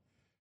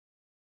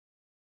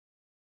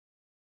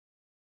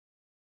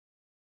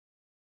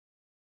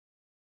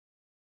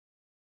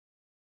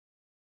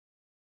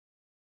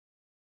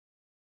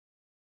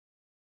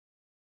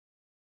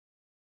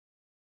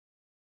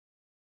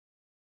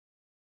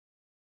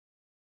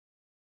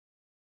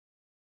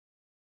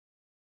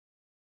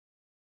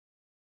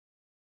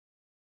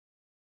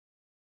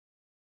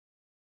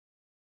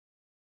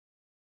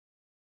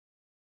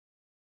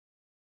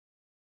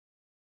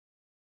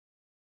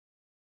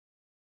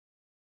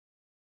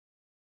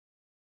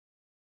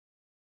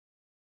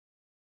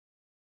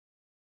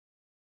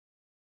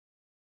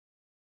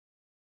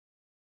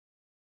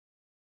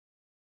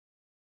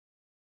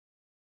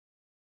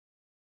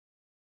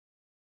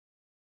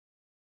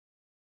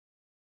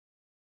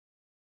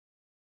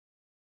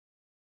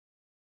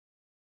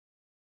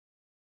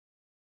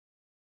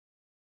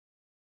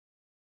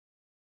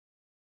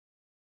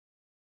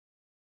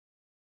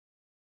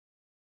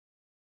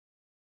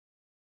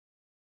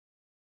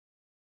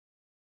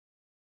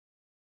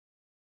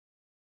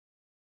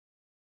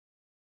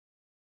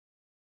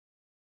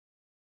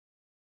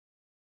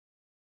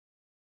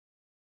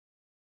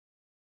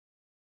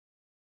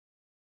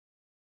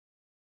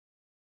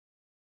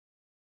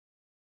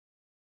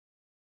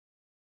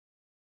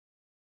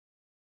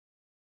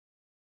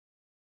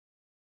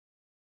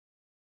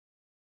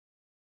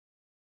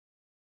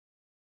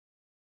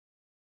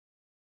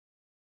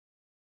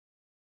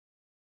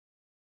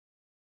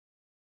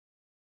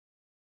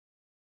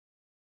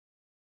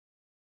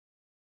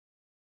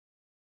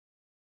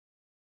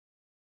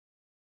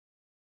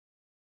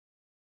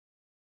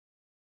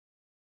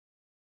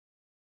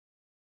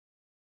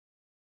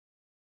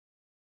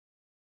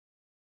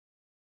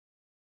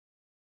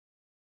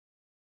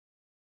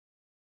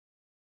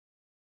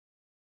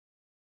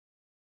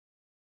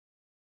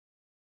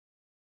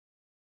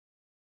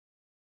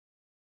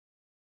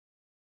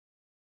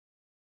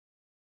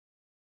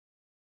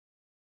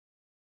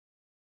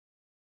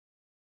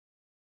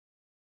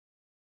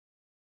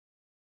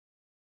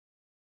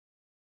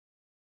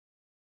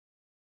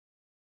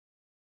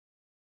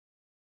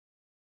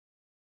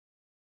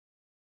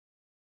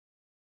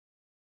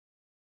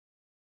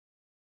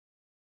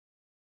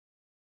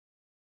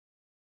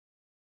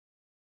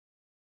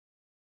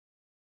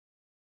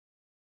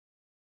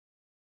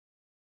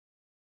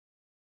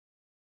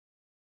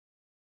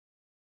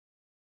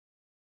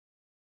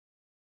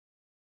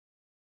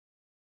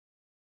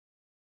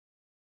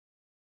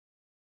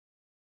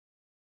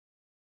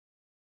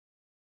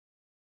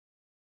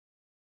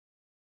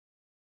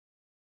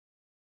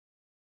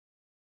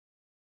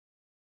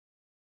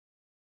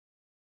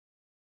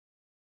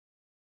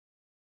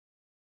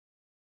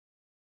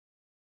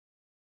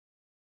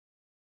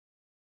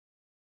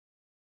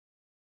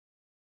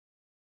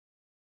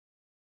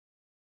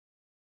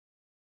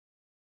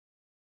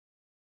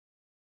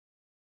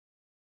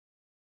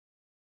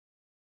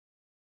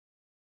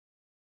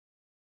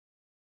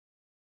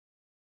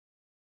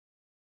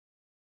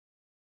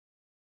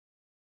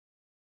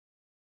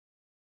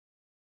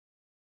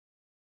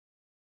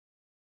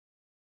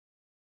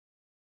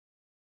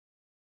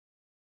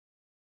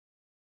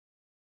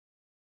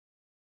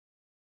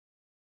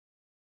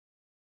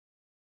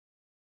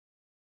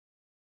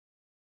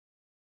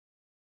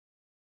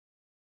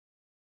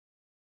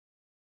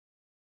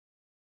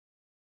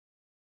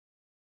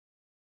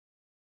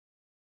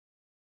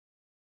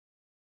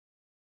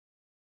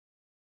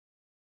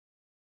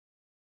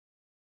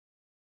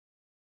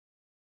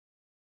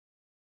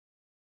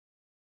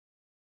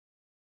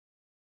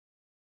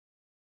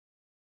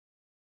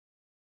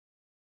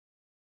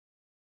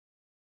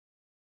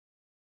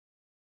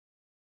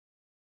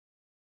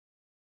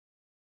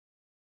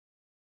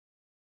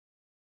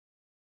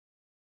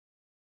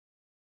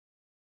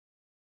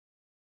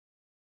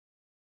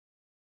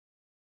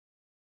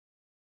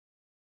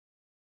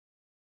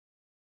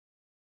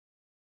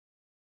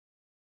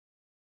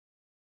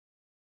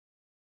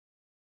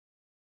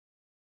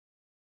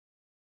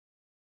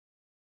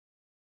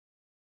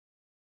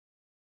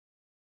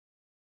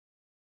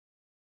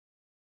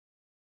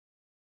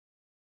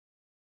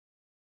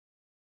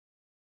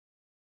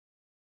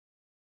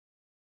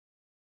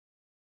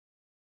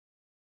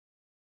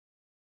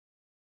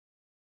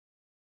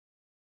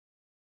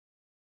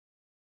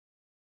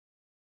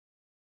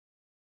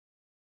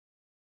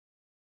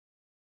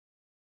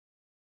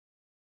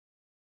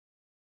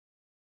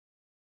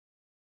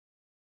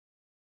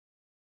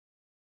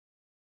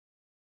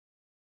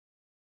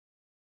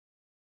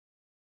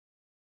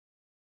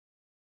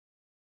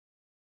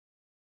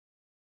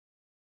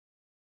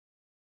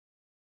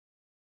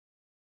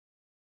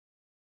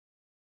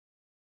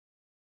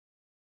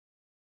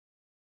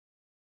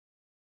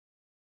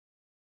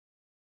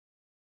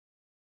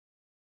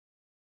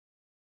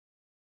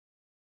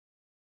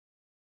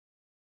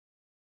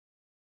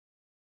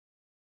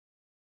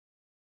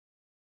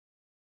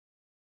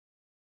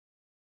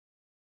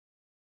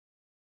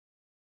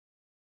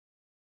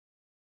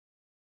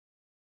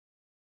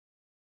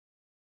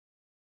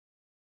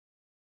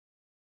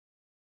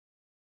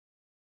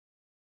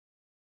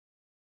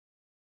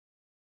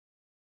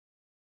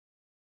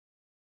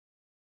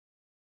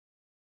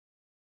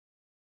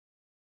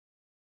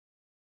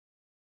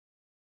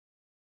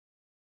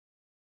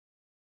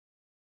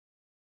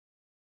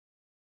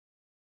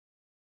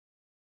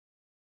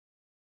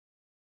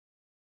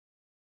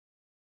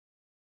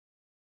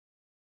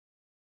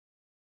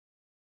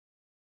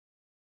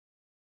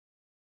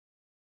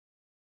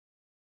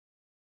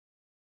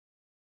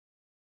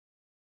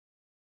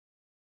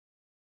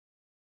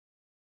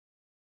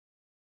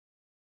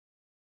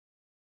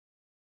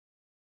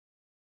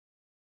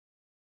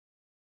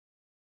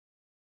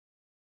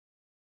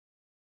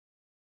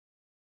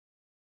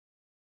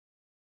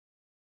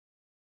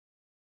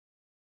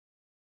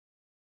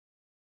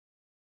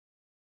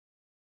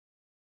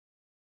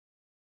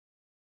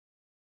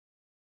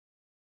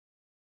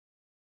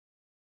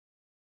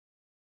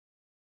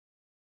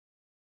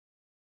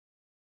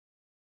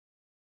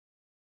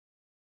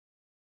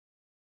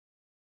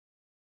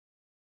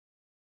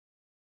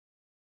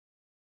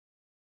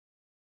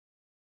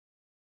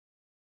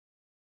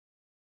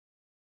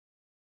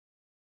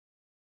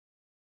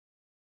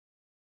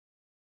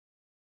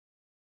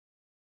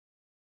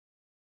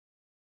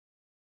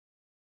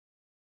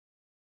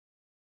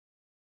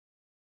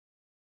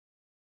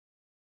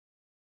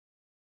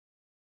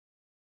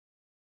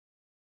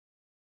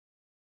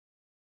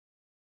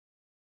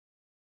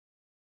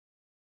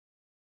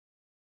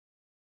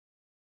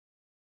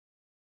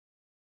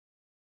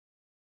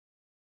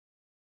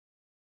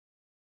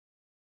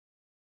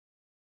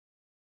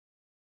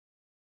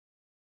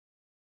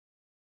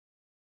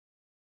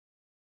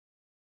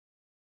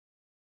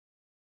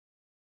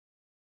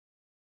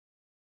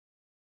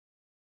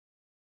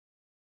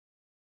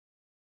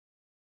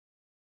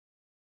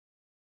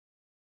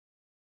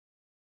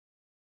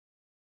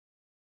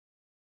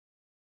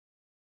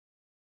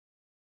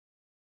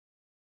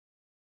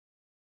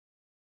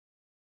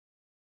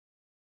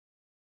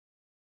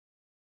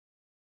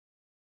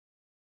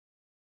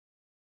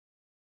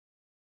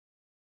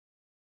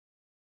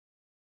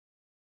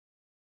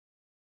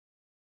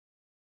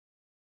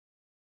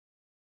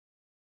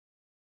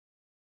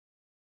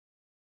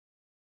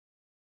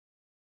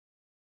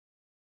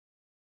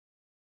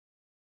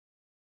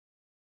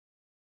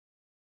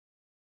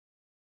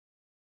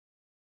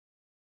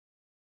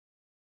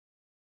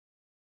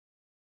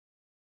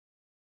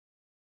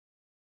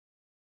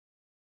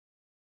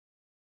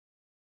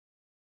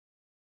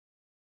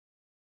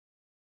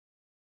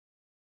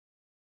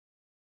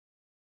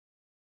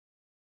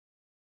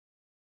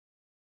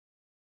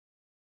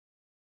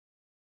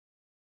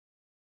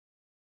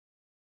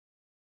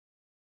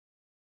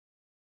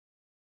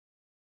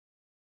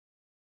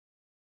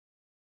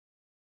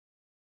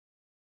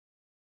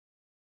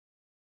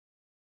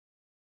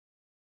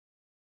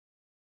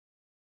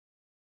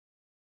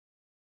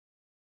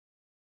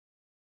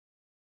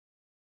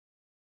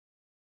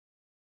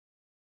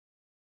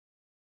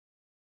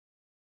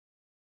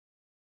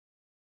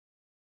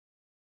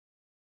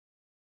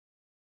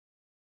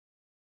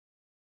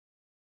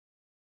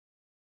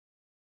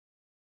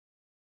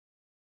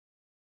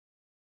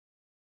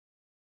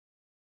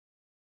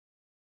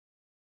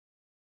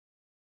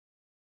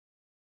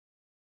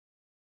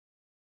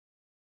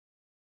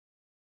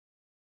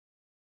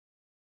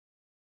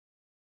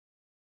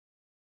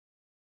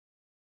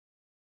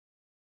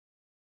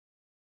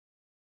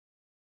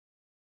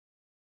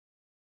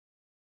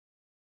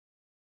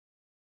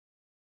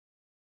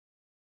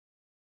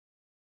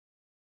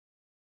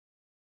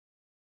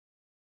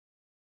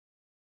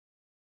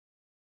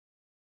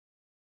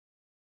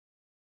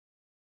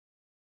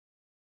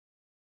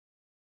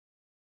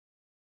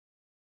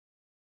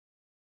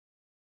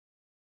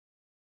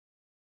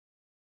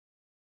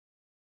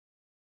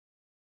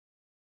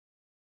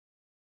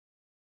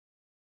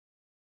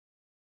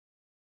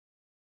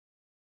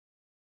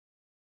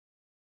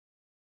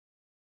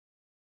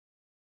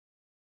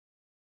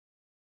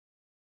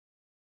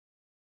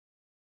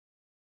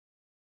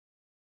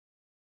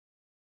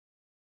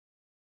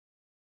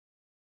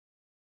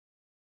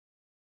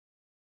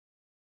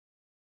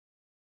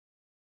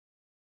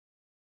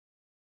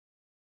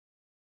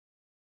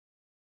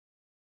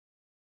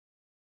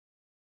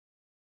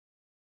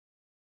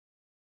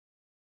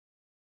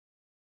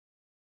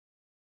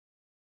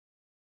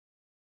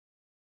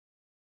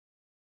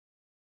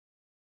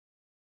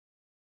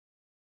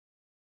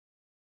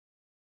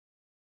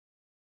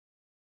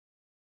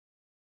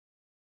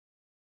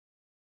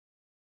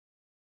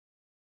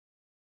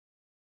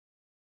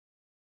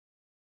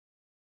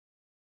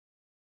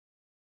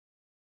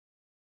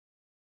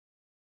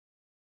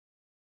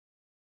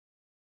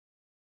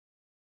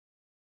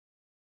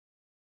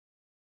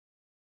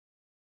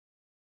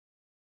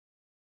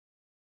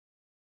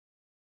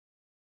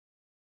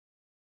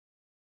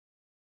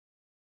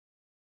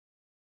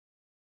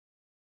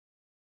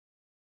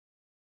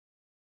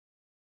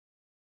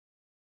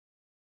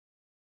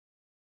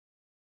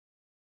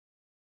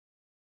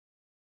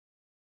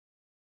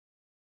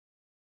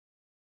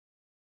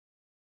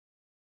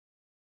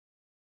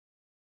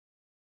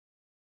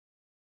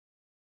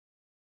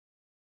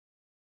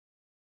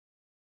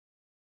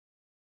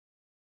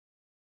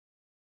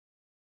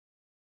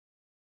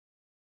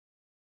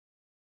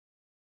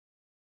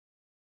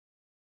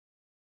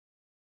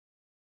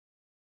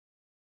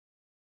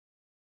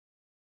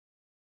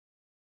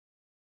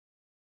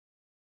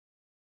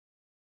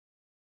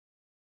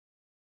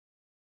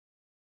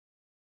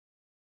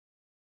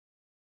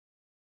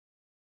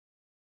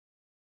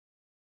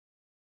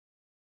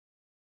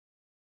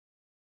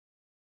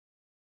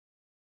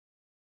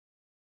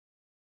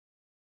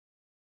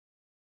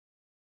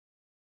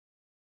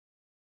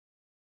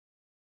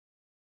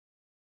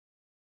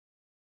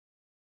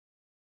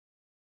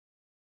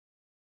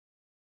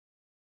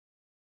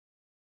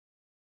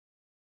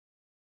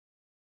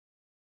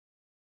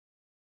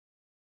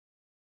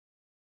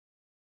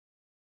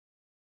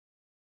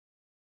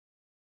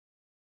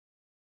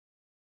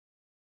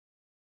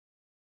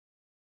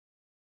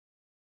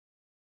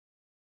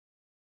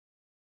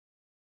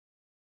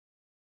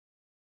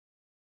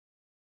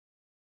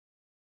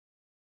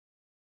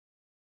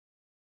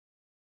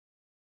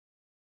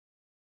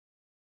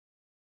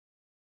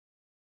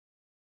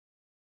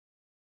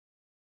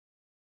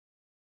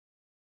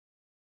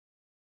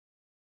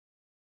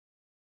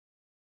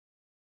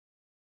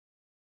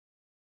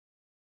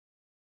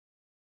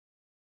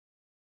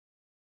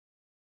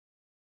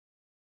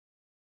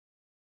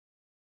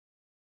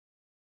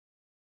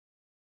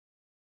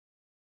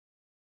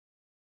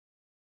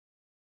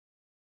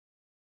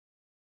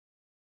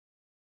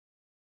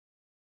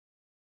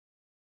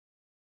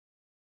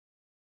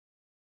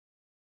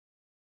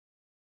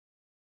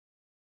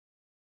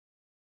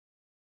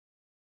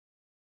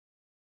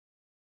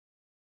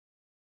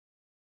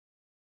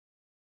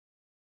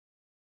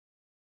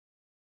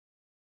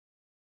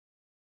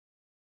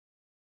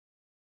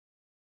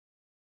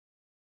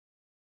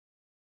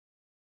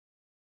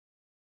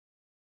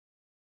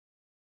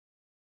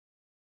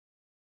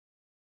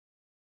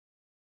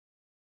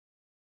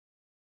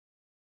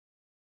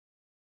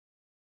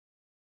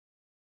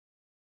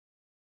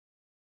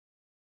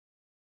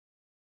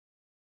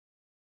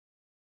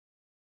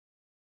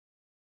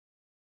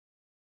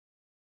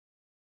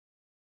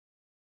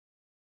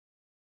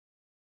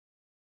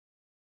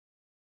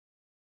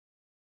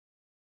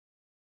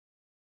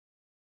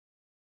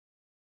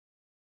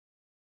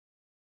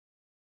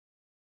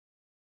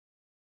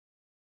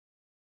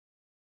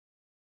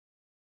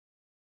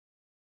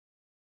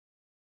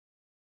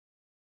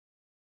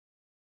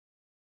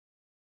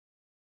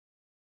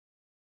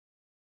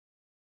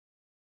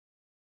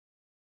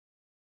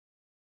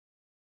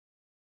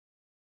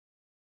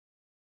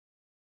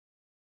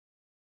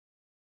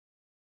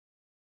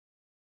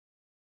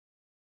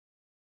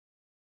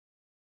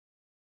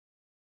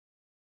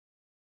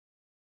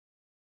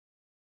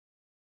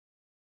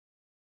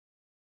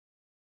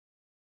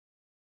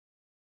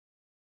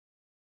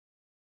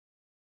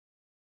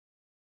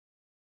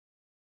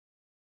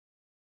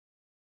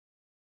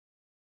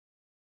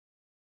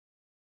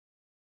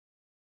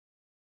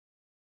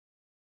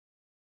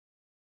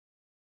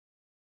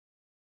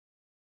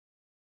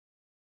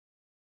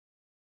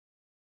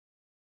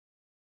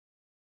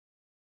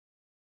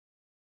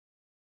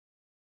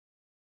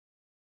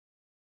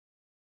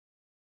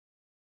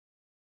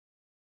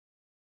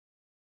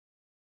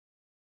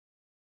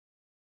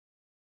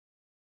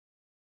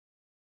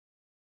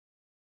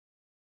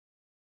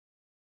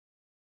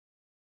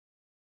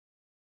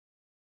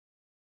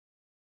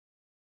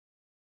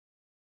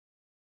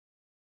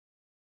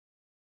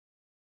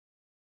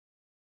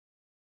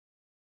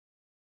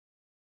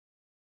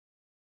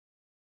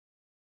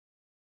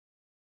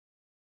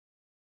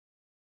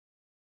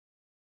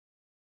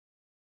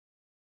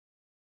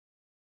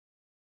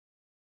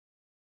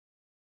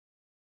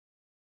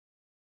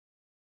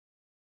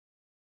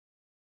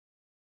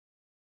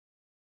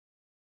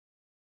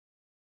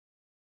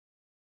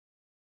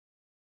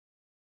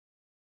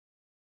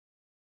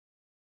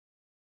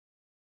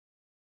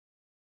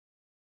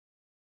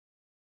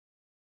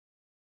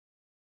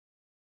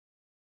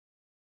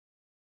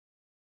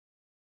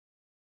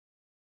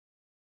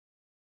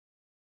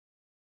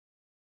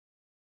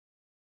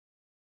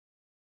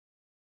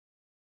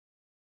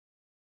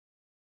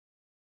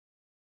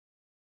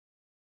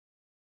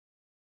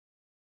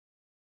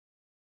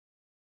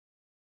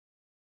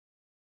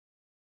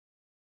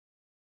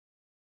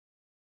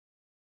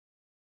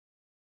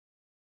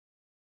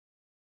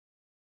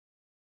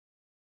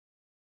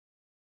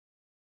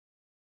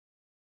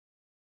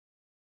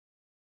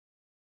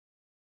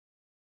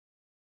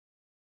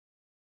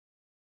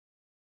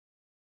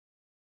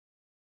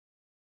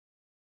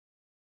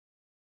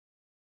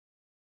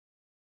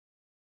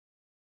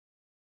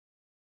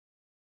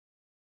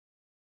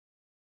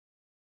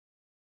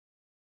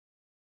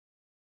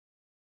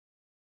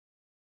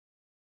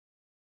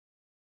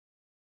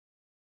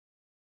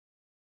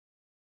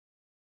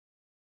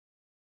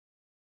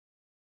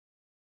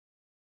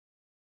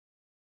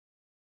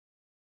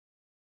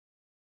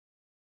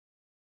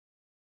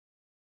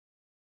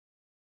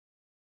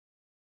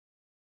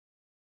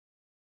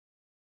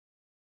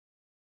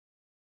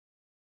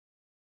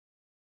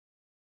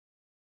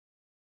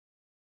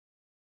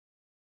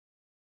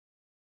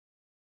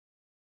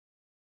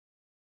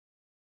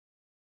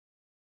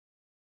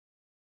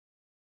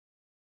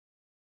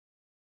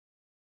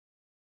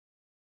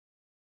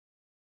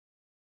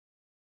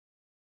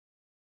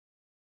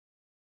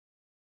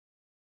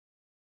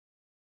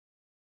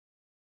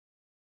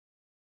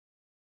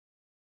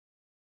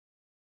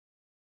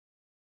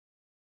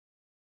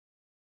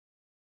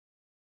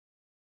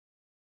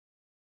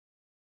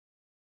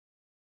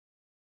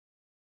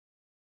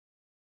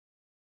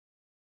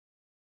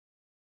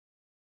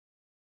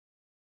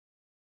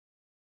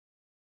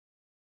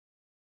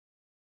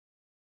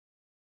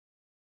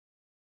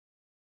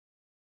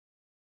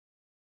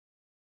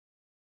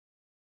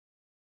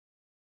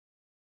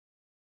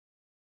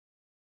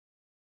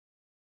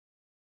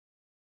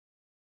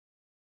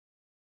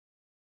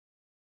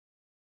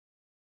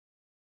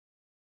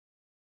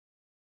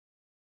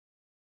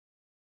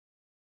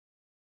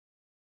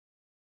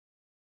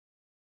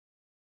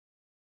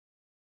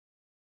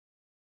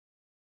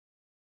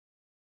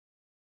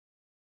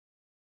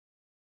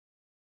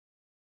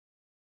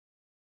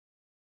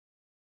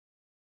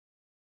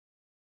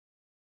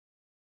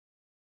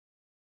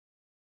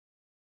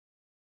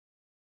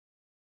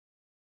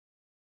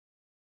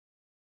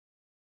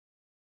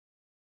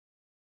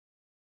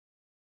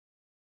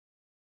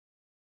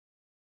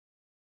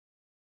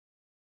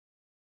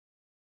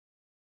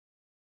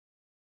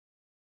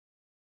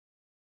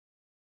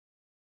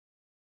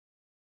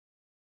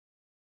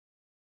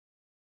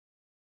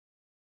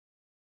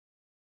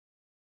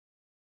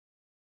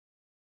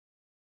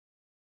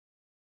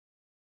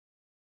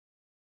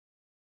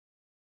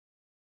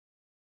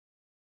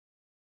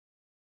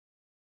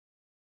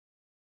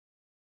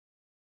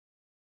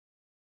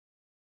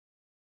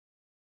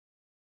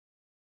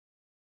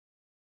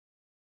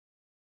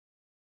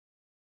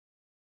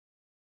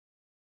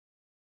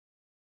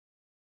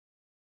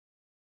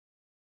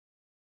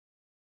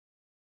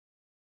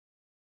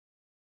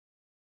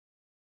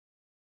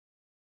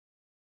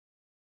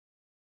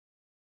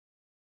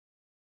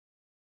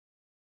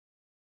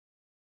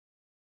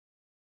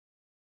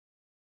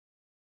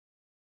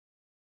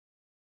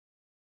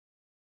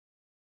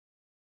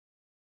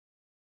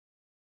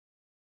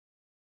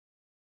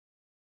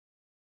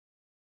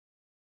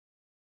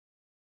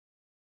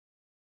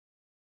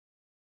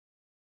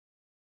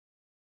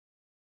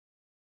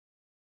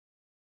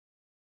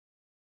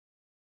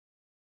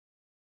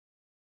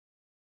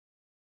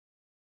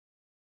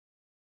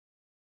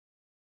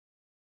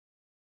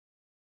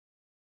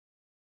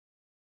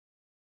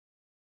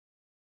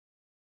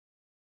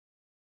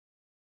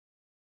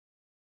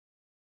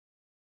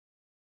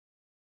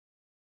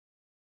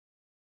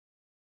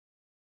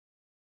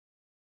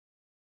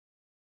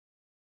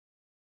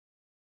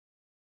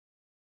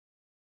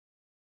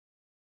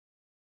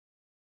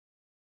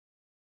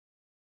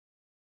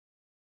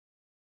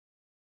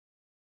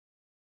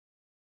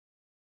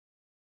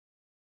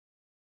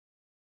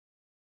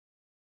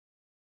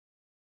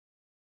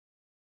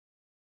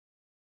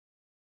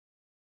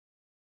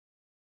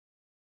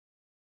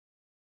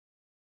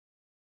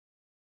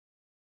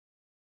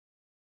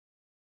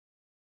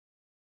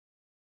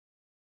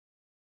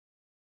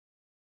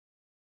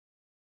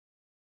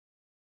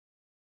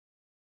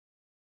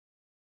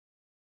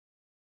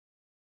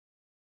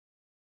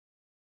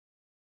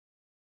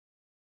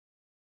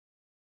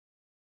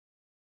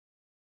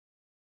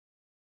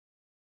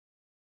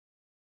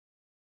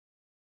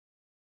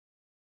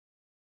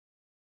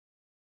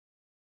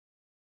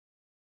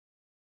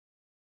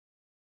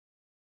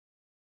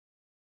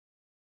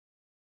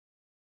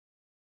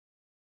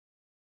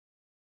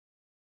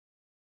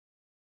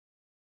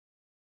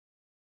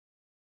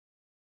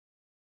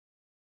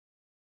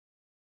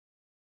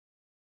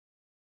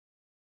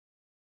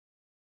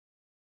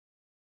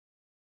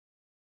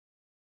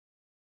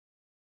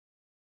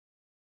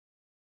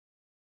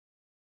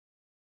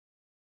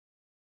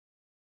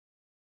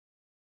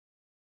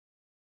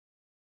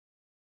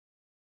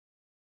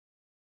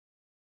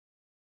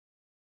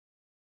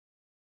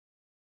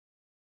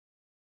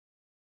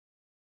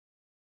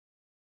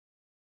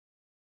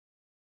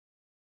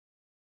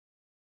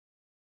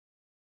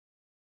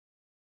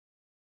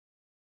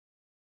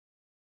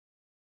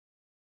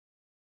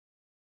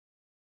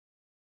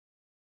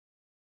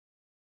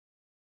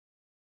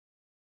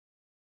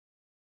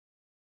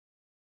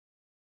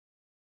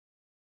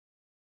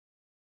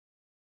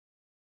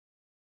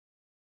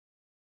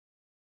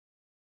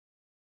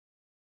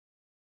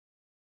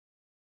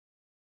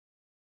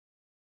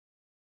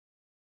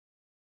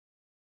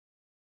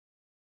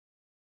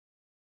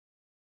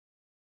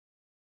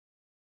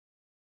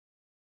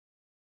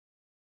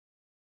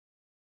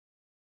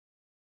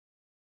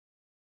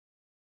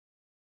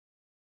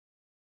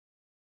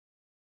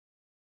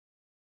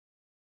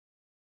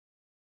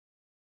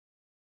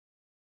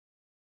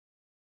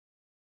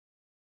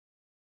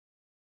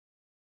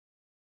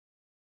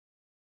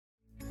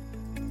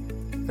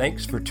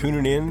 Thanks for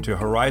tuning in to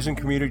Horizon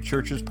Community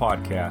Church's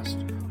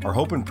podcast. Our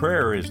hope and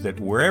prayer is that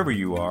wherever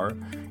you are,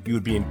 you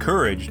would be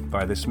encouraged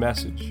by this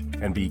message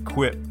and be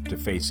equipped to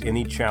face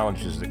any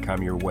challenges that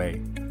come your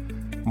way.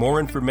 More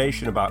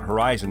information about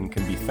Horizon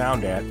can be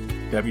found at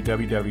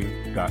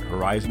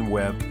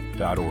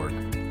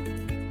www.horizonweb.org.